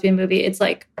favorite lesbian movie? It's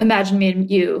like, Imagine Me and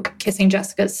You, Kissing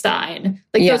Jessica Stein.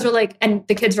 Like those are like, and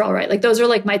The Kids Are All Right. Like those are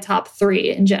like my top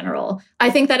 3 in general. I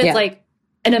think that it's like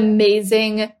an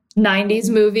amazing 90s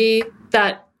movie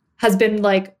that has been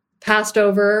like passed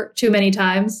over too many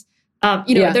times.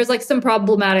 There's like some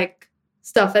problematic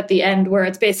stuff at the end where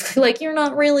it's basically like, you're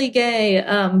not really gay.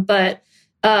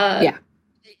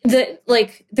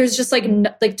 There's just like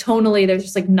tonally, there's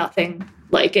just like nothing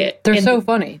like it. They're so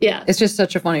funny. Yeah. It's just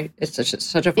such a funny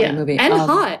movie. And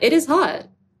hot. It is hot.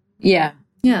 Yeah.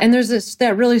 Yeah. And there's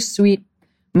that really sweet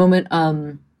moment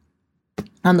on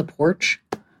the porch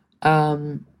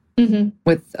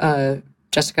with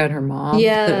Jessica and her mom.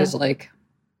 Yeah. That was like,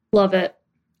 love it.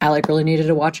 I like really needed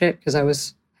to watch it because I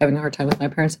was having a hard time with my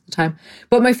parents at the time.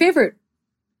 But my favorite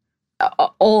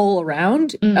all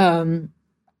around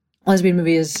lesbian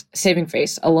movie is Saving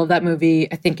Face. I love that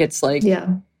movie. I think it's like,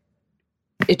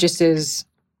 it just is,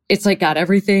 it's like got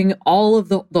everything. All of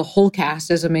the whole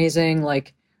cast is amazing.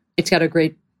 Like it's got a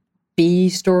great B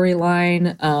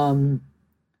storyline.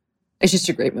 It's just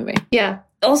a great movie. Yeah.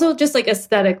 Also just like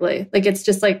aesthetically, like it's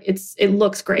just like, it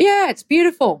looks great. Yeah. It's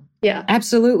beautiful. Yeah.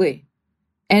 Absolutely.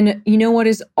 And you know what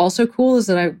is also cool is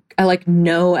that I like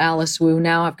know Alice Wu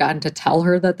now. I've gotten to tell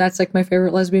her that that's like my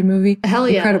favorite lesbian movie. Hell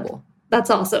yeah. Incredible. That's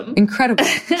awesome. Incredible.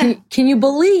 Can you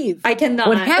believe I cannot.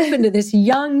 what happened to this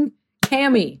young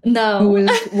Cammy No. who was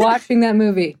watching that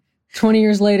movie 20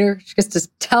 years later? She gets to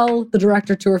tell the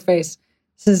director to her face,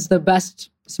 this is the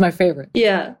best, it's my favorite.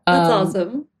 Yeah, that's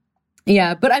awesome.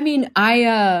 Yeah, but I mean,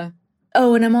 and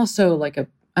I'm also like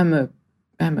I'm a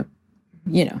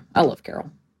I love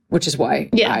Carol. Which is why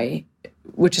I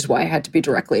had to be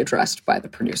directly addressed by the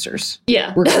producers.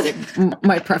 Yeah. Regarding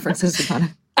my preferences upon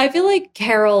it. I feel like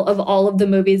Carol, of all of the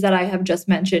movies that I have just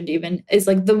mentioned, even is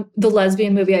like the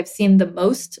lesbian movie I've seen the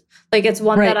most. Like it's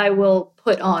one that I will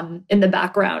put on in the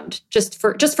background just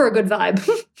for a good vibe.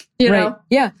 you know?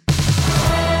 Yeah.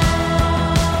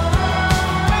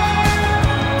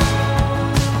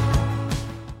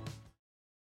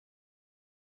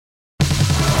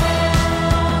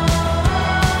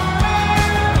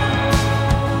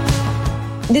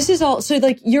 This is all, so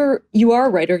like you are a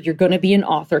writer, you're going to be an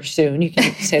author soon. You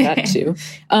can say that too.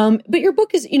 But your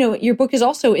book is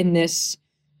also in this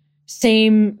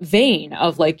same vein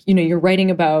of like, you're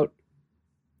writing about,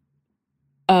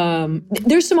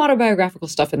 there's some autobiographical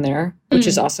stuff in there, which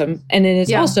is awesome. And then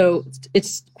it's also,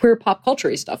 it's queer pop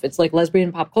culture-y stuff. It's like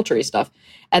lesbian pop culture-y stuff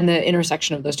and the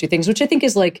intersection of those two things, which I think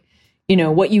is like,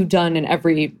 what you've done in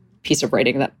every piece of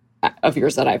writing of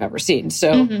yours that I've ever seen.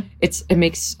 So it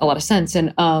makes a lot of sense.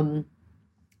 And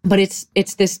But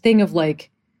it's this thing of like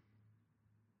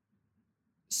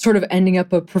sort of ending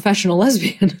up a professional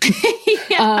lesbian.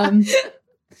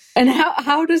 And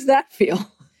how does that feel?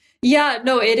 Yeah,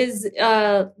 no, it is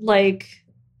like,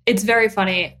 it's very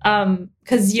funny.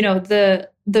 Cause you know,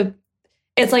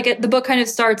 it's like the book kind of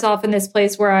starts off in this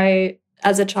place where I,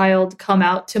 as a child, come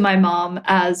out to my mom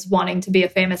as wanting to be a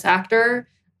famous actor.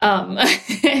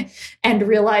 And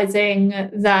realizing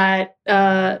that,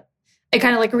 I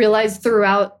kind of like realized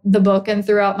throughout the book and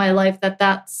throughout my life that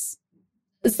that's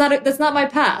not my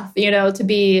path, you know, to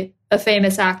be a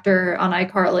famous actor on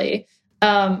iCarly,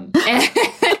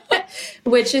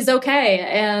 which is okay.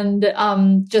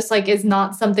 And just like is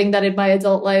not something that in my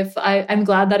adult life, I'm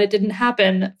glad that it didn't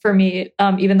happen for me,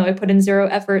 even though I put in zero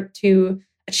effort to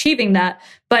achieving that.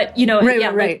 But, you know, right.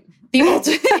 Like the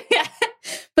ultimate,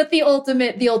 but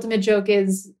the ultimate joke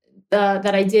is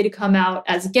that I did come out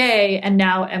as gay and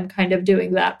now am kind of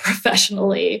doing that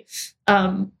professionally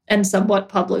and somewhat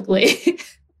publicly.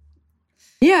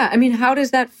 Yeah. I mean, how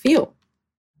does that feel?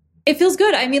 It feels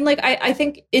good. I mean, like, I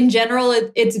think in general,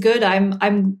 it's good. I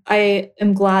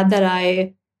am glad that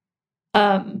I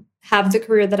have the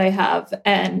career that I have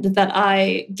and that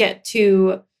I get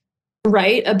to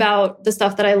write about the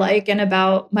stuff that I like and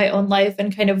about my own life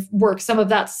and kind of work some of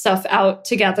that stuff out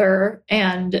together.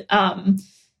 And,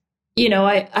 you know,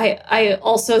 I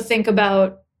also think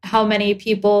about how many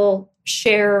people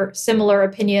share similar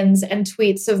opinions and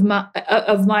tweets of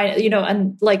mine, you know,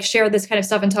 and like share this kind of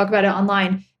stuff and talk about it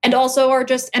online, and also are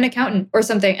just an accountant or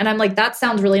something. And I'm like, that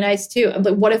sounds really nice too. I'm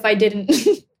like, what if I didn't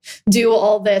do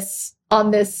all this on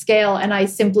this scale and I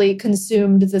simply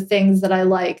consumed the things that I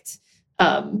liked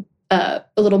a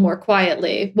little more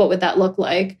quietly? What would that look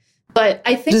like? But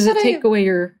I think does it take away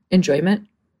your enjoyment?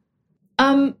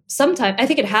 Sometimes I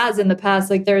think it has in the past.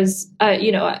 Like there's,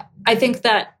 you know, I think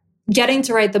that getting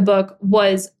to write the book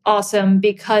was awesome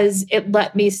because it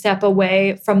let me step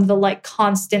away from the like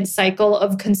constant cycle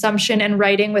of consumption and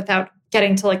writing without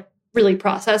getting to like really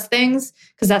process things.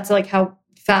 Cause that's like how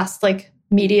fast like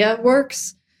media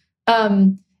works.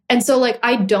 And so like,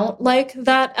 I don't like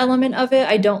that element of it.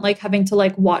 I don't like having to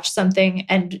like watch something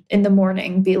and in the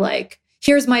morning be like,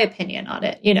 here's my opinion on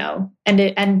it, you know, and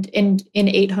in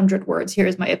 800 words,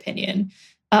 here's my opinion.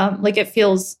 Like it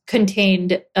feels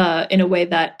contained in a way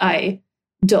that I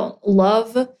don't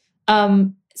love.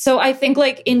 So I think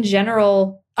like in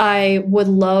general, I would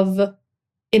love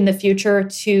in the future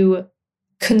to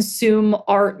consume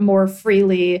art more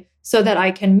freely so that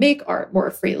I can make art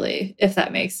more freely, if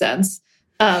that makes sense.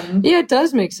 Yeah, it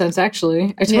does make sense,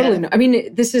 actually. I totally know. I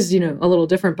mean, this is, you know, a little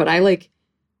different, but I like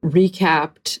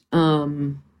recapped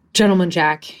Gentleman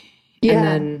Jack and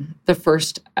then the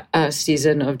first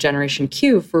season of Generation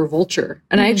Q for Vulture.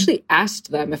 And I actually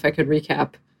asked them if I could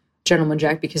recap Gentleman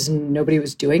Jack because nobody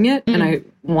was doing it. And I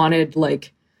wanted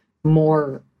like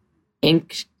more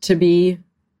ink to be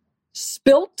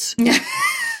spilt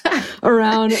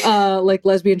around like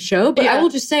lesbian show. But I will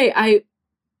just say I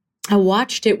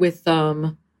watched it with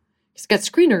it's got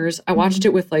screeners. I watched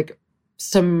it with like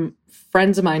some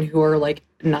friends of mine who are like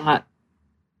not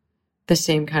the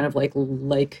same kind of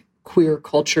like queer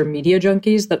culture media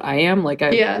junkies that I am. Like I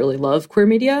really love queer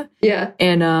media. Yeah.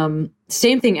 And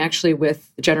same thing actually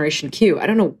with Generation Q. I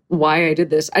don't know why I did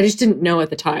this. I just didn't know at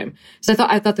the time. So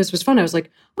I thought this was fun. I was like,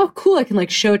 oh cool, I can like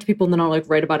show it to people and then I'll like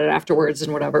write about it afterwards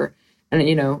and whatever. And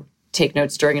you know, take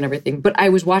notes during and everything. But I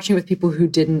was watching with people who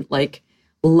didn't like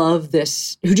love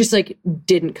this, who just like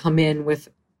didn't come in with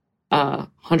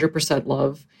 100%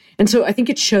 love. And so I think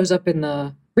it shows up in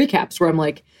the recaps where I'm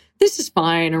like, this is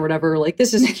fine or whatever, like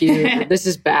this is cute or this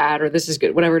is bad or this is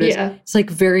good, whatever it is. It's like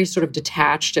very sort of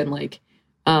detached and like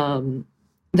then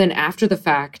after the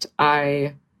fact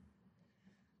I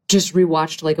just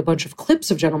rewatched like a bunch of clips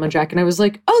of Gentleman Jack and I was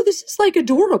like, oh, this is like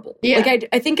adorable. Like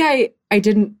I think I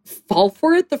didn't fall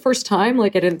for it the first time.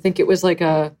 Like I didn't think it was like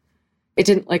it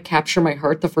didn't like capture my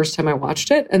heart the first time I watched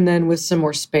it. And then with some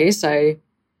more space, I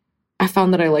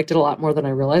found that I liked it a lot more than I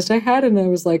realized I had. And I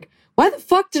was like, why the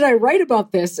fuck did I write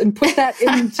about this and put that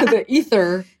into the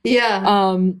ether? You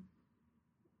know,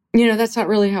 that's not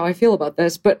really how I feel about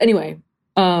this. But anyway.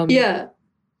 No,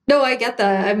 I get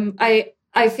that.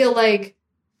 I feel like,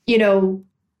 you know,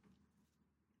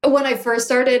 when I first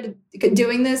started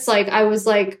doing this, like I was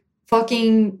like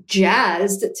fucking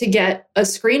jazzed to get a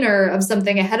screener of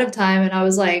something ahead of time. And I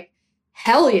was like,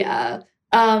 hell yeah.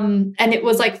 And it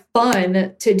was like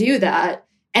fun to do that.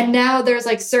 And now there's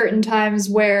like certain times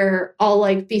where I'll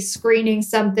like be screening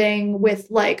something with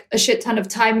like a shit ton of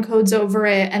time codes over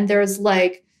it. And there's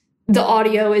like the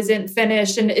audio isn't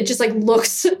finished and it just like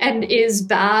looks and is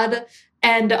bad.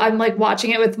 And I'm like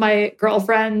watching it with my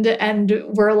girlfriend, and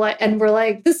we're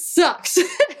like, this sucks.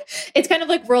 It's kind of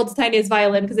like World's Tiniest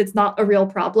Violin because it's not a real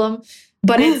problem,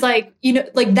 but it's like,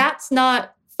 like that's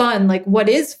not fun. Like what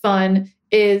is fun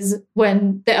is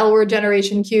when the L Word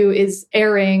Generation Q is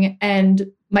airing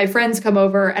and my friends come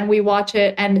over and we watch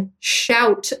it and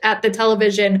shout at the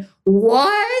television,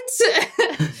 what?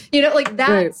 Like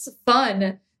that's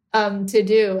fun to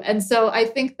do. And so I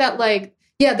think that like,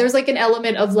 yeah, there's like an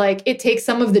element of like, it takes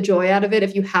some of the joy out of it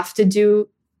if you have to do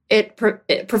it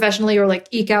professionally or like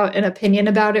eke out an opinion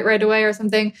about it right away or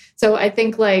something. So I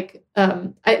think like,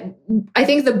 I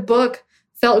think the book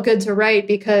felt good to write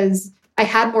because I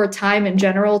had more time in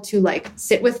general to like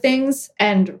sit with things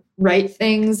and write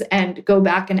things and go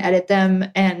back and edit them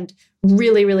and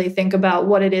really, really think about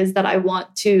what it is that I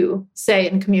want to say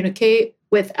and communicate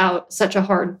without such a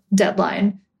hard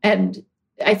deadline. And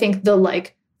I think the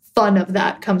like fun of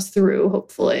that comes through,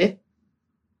 hopefully.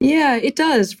 Yeah, it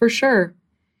does for sure.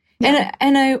 Yeah.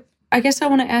 And I guess I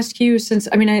want to ask you, since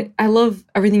I love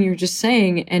everything you're just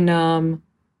saying, and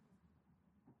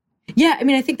yeah,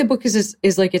 I think the book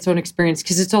is like its own experience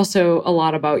because it's also a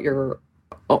lot about your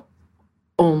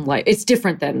own life. It's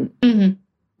different than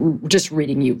just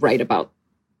reading you write about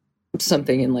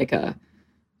something in like a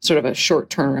sort of a short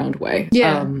turnaround way.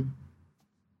 Yeah.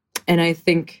 And I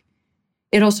think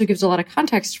it also gives a lot of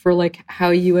context for like how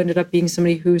you ended up being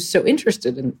somebody who's so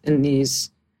interested in these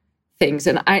things.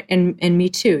 And and me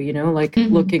too, like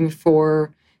looking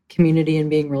for community and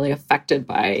being really affected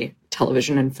by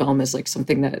television and film is like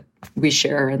something that we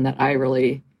share and that I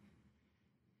really,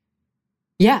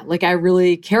 I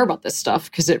really care about this stuff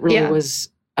because it really was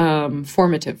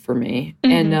formative for me.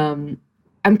 And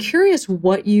I'm curious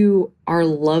what you are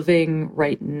loving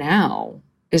right now.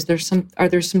 Are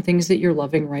there some things that you're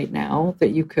loving right now that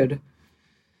you could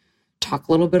talk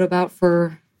a little bit about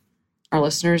for our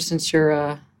listeners, since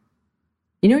you're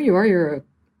you're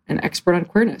an expert on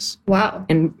queerness. Wow.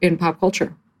 In pop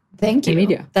culture. Thank you. In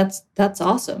media. That's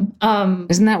awesome.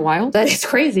 Isn't that wild? That is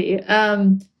crazy.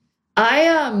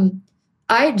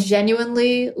 I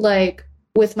genuinely, like,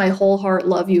 with my whole heart,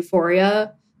 love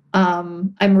Euphoria.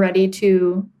 I'm ready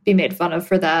to be made fun of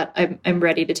for that. I'm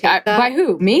ready to take that. By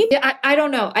who? Me? Yeah, I don't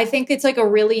know. I think it's like a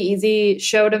really easy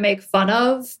show to make fun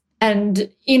of. And,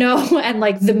 and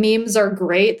like the memes are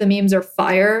great. The memes are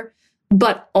fire.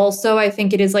 But also I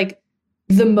think it is like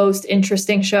the most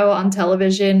interesting show on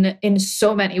television in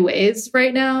so many ways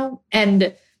right now.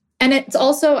 And it's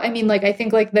also, I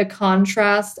think like the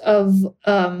contrast of,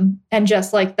 and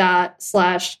just like that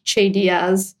 / Che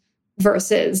Diaz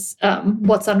versus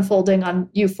what's unfolding on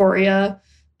Euphoria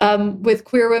with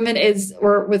queer women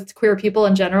or with queer people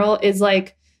in general is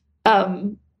like,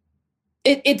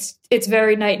 it's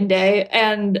very night and day.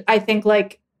 And I think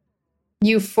like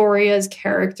Euphoria's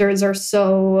characters are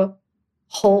so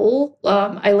whole.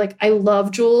 I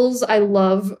love Jules. I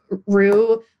love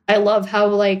Rue. I love how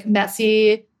like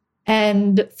messy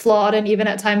and flawed and even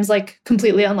at times like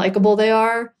completely unlikable they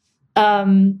are. I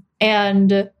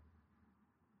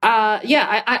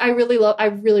really,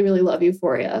 really love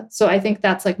Euphoria. So I think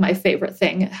that's like my favorite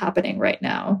thing happening right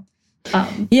now.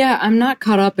 Yeah, I'm not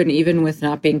caught up, and even with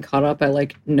not being caught up, I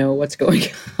like know what's going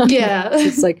on. Yeah.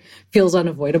 It's like feels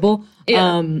unavoidable.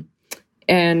 Yeah.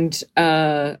 And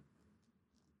I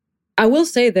will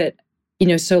say that,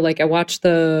 so like I watched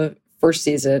the first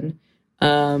season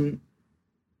and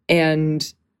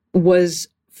was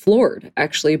floored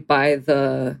actually by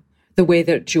the way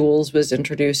that Jules was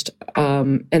introduced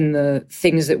and the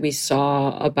things that we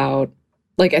saw about,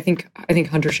 like, I think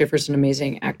Hunter Schafer's an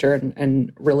amazing actor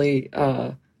and really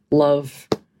love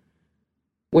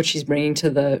what she's bringing to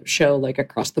the show, like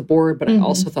across the board. But I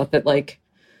also thought that like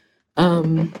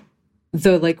the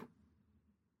like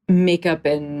makeup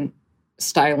and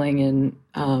styling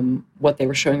and what they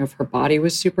were showing of her body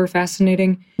was super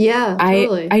fascinating. Yeah,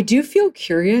 totally. I do feel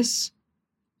curious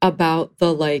about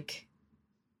the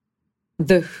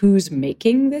who's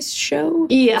making this show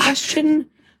question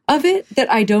of it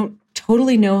that I don't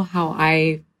totally know how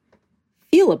I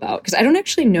feel about, because I don't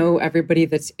actually know everybody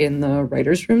that's in the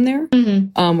writer's room there,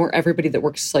 or everybody that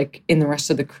works like in the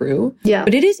rest of the crew. Yeah.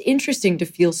 But it is interesting to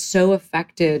feel so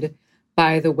affected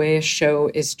by the way a show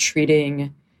is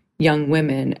treating young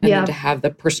women, and then to have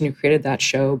the person who created that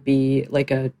show be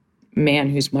like a man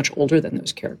who's much older than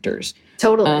those characters.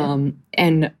 Totally.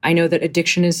 And I know that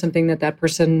addiction is something that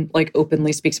person like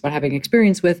openly speaks about having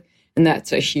experience with, and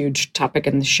that's a huge topic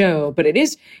in the show. But it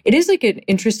is like an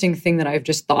interesting thing that I've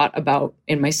just thought about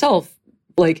in myself.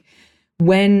 Like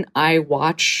when I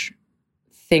watch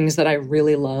things that I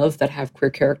really love that have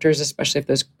queer characters, especially if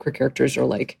those queer characters are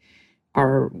like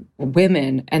are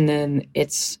women, and then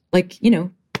it's like,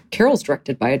 Carol's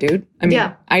directed by a dude. I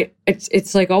mean,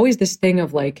 it's like always this thing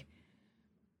of like,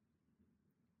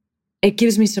 it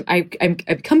gives me some, I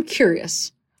become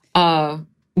curious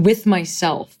with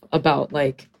myself about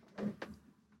like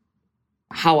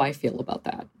how I feel about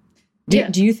that.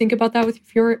 Do you think about that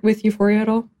with Euphoria at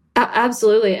all?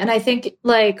 Absolutely. And I think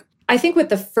with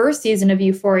the first season of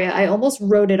Euphoria, I almost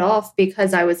wrote it off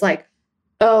because I was like,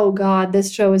 oh God,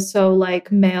 this show is so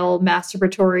like male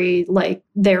masturbatory, like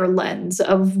their lens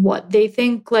of what they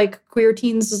think like queer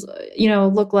teens,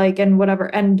 look like and whatever.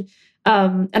 And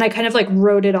I kind of like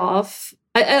wrote it off.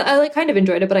 I like kind of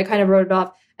enjoyed it, but I kind of wrote it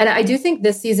off. And I do think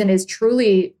this season is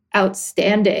truly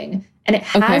outstanding. And it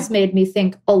has made me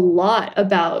think a lot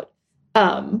about,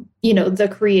 the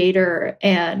creator.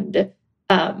 And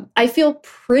I feel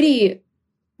pretty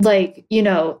like,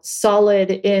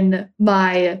 solid in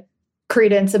my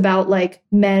credence about like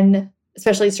men,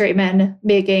 especially straight men,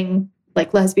 making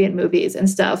like lesbian movies and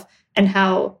stuff. And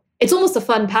how it's almost a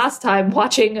fun pastime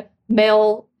watching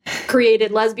male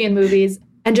created lesbian movies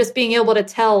and just being able to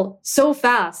tell so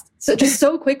fast,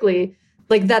 so quickly,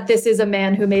 like that this is a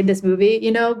man who made this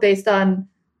movie, based on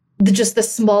just the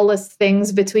smallest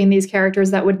things between these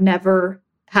characters that would never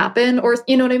happen, or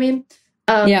you know what I mean?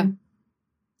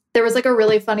 There was like a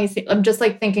really funny thing. I'm just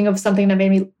like thinking of something that made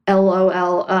me LOL.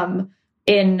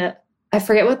 I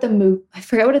forget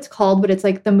what it's called, but it's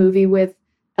like the movie with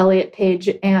Elliot Page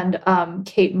and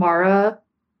Kate Mara.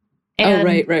 And,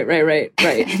 right.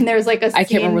 And there's like a scene, I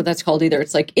can't remember what that's called either.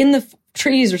 It's like in the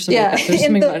trees or something. Yeah, like that. There's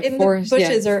something about in forest. the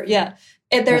bushes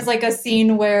And there's like a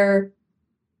scene where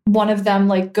one of them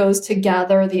like goes to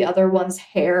gather the other one's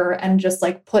hair and just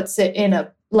like puts it in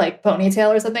a like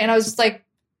ponytail or something. And I was just like,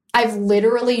 I've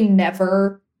literally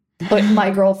never put my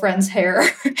girlfriend's hair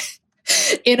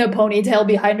in a ponytail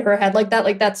behind her head like that.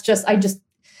 Like that's just, I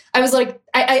was like,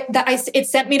 it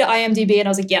sent me to IMDb and I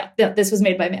was like, yeah, this was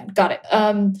made by a man. Got it.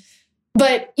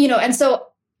 But, and so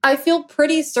I feel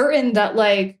pretty certain that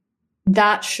like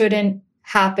that shouldn't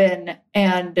happen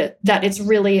and that it's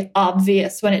really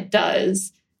obvious when it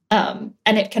does. And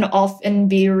it can often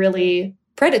be really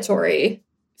predatory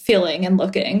feeling and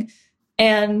looking.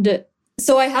 And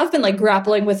so I have been like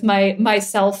grappling with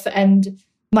myself and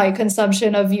my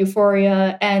consumption of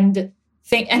Euphoria and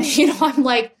I'm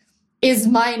like, is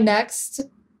my next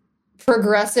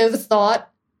progressive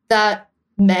thought that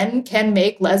men can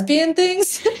make lesbian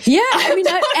things? Yeah, I mean,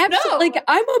 I absolutely. Like,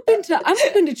 I'm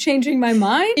open to changing my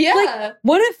mind. Yeah. Like,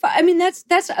 what if? I mean, that's.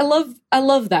 I love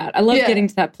that. I love getting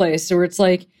to that place where it's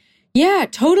like, yeah,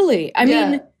 totally. I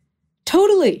mean,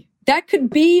 totally. That could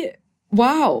be.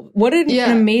 Wow, what an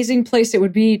amazing place it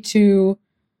would be to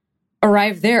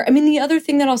arrive there. I mean, the other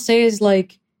thing that I'll say is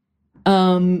like,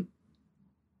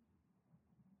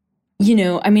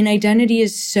 identity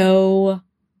is so,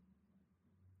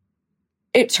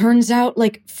 it turns out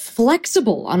like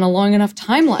flexible on a long enough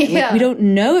timeline. Yeah. Like we don't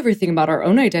know everything about our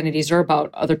own identities or about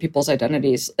other people's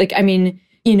identities. Like, I mean,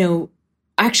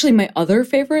 actually my other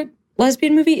favorite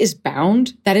lesbian movie is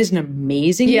Bound. That is an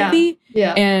amazing movie.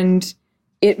 Yeah. And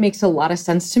it makes a lot of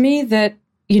sense to me that,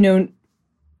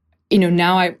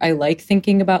 now I like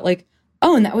thinking about like,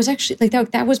 oh, and that was actually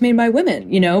like that was made by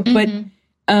women,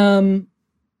 Mm-hmm.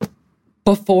 But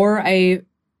before I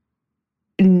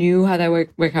knew how the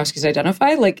Wachowskis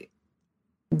identify, like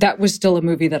that was still a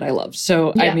movie that I loved.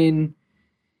 So I mean,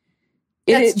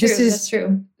 that's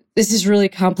true. This is really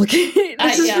complicated.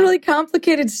 This is really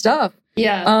complicated stuff.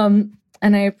 Yeah.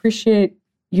 And I appreciate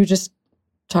you just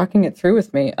talking it through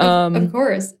with me. Of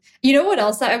course. You know what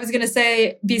else I was going to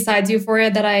say besides Euphoria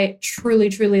that I truly,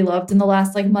 truly loved in the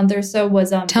last like month or so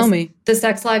was Tell me. The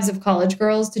Sex Lives of College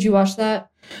Girls. Did you watch that?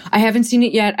 I haven't seen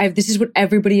it yet. This is what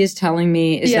everybody is telling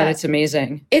me is that it's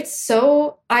amazing. It's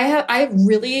so I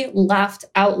really laughed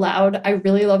out loud. I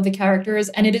really love the characters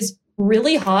and it is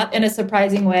really hot in a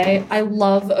surprising way. I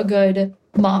love a good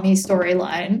mommy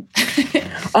storyline.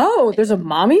 Oh, there's a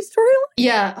mommy storyline?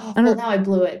 Yeah. Oh, well, now I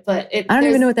blew it, but I don't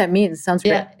even know what that means. Sounds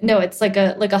great. Yeah. No, it's like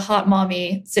a hot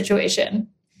mommy situation.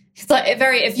 It's like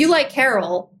if you like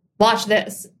Carol, watch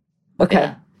this. Okay.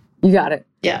 Yeah. You got it.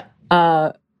 Yeah.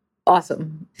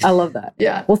 Awesome. I love that.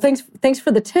 Yeah. Well, thanks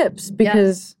for the tips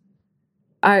because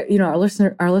our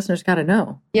listeners got to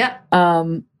know. Yeah.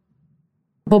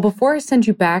 Well, before I send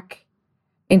you back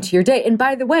into your day, and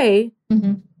by the way,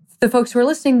 the folks who are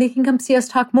listening, they can come see us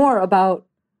talk more about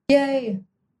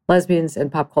lesbians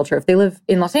and pop culture if they live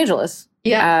in Los Angeles.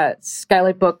 At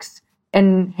Skylight Books.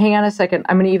 And hang on a second,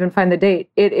 I'm going to even find the date.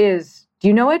 It is. Do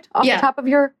you know it off the top of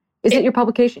your? Is it your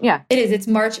publication? Yeah, it is. It's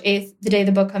March 8th, the day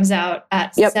the book comes out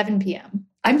at 7 p.m.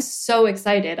 I'm so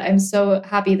excited. I'm so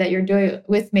happy that you're doing it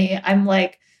with me. I'm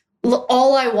like,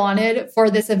 all I wanted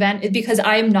for this event is because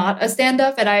I am not a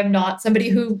stand-up and I am not somebody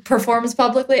who performs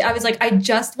publicly. I was like, I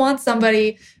just want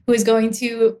somebody who is going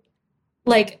to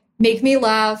like make me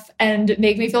laugh and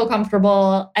make me feel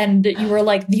comfortable. And you were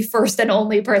like the first and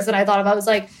only person I thought of. I was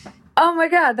like, oh my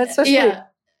God, that's so sweet. Yeah.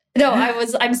 No,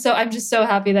 I'm just so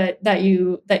happy that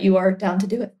you are down to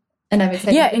do it. And I'm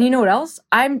excited. Yeah. And you know what else?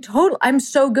 I'm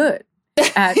so good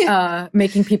at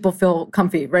making people feel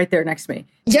comfy right there next to me.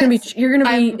 It's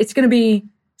going to be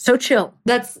so chill.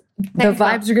 The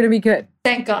vibes are going to be good.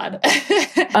 Thank God.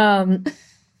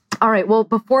 All right. Well,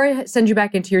 before I send you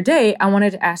back into your day, I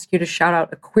wanted to ask you to shout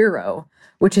out a Queero,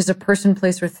 which is a person,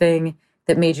 place, or thing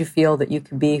that made you feel that you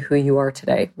could be who you are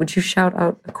today. Would you shout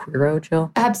out a Queero,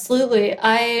 Jill? Absolutely.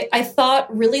 I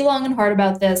thought really long and hard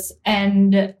about this,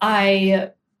 and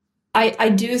I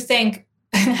do think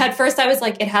at first I was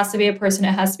like, it has to be a person.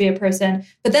 It has to be a person.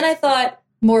 But then I thought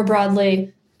more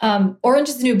broadly, Orange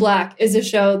is the New Black is a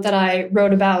show that I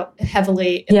wrote about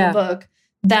heavily in the book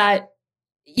that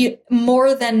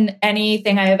more than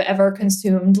anything I have ever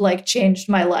consumed, like changed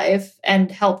my life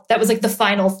and helped. That was like the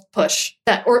final push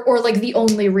that, or like the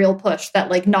only real push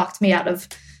that like knocked me out of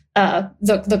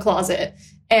the closet.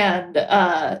 And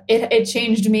it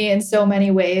changed me in so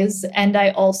many ways. And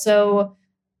I also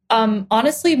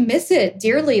honestly miss it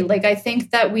dearly. Like, I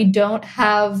think that we don't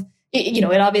have, it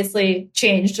obviously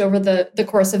changed over the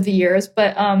course of the years,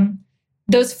 but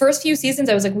those first few seasons,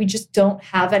 I was like, we just don't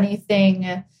have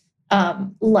anything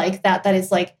like that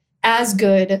is like as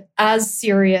good, as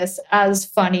serious, as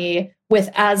funny, with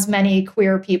as many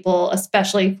queer people,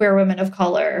 especially queer women of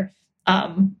color,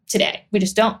 today. We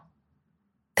just don't.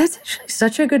 That's actually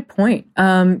such a good point.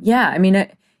 Yeah, I mean,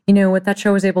 what that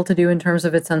show was able to do in terms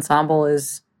of its ensemble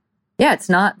is, that's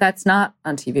not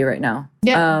on TV right now.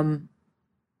 Yeah.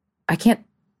 I can't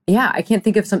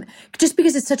think of some, just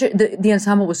because it's such the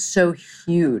ensemble was so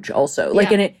huge also.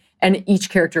 Like, and each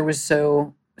character was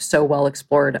so well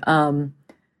explored. Well,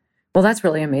 that's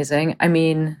really amazing. I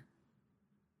mean,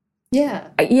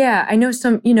 I know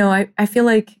some, I feel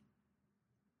like,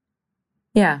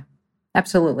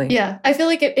 absolutely. Yeah. I feel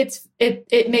like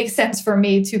it makes sense for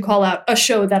me to call out a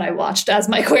show that I watched as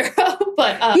my Queero,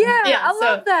 but I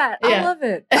love that. Yeah. I love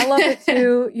it. I love it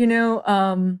too.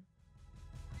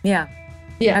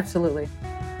 Absolutely.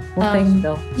 Well, thanks,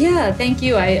 Bill. Yeah. Thank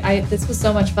you. This was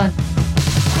so much fun.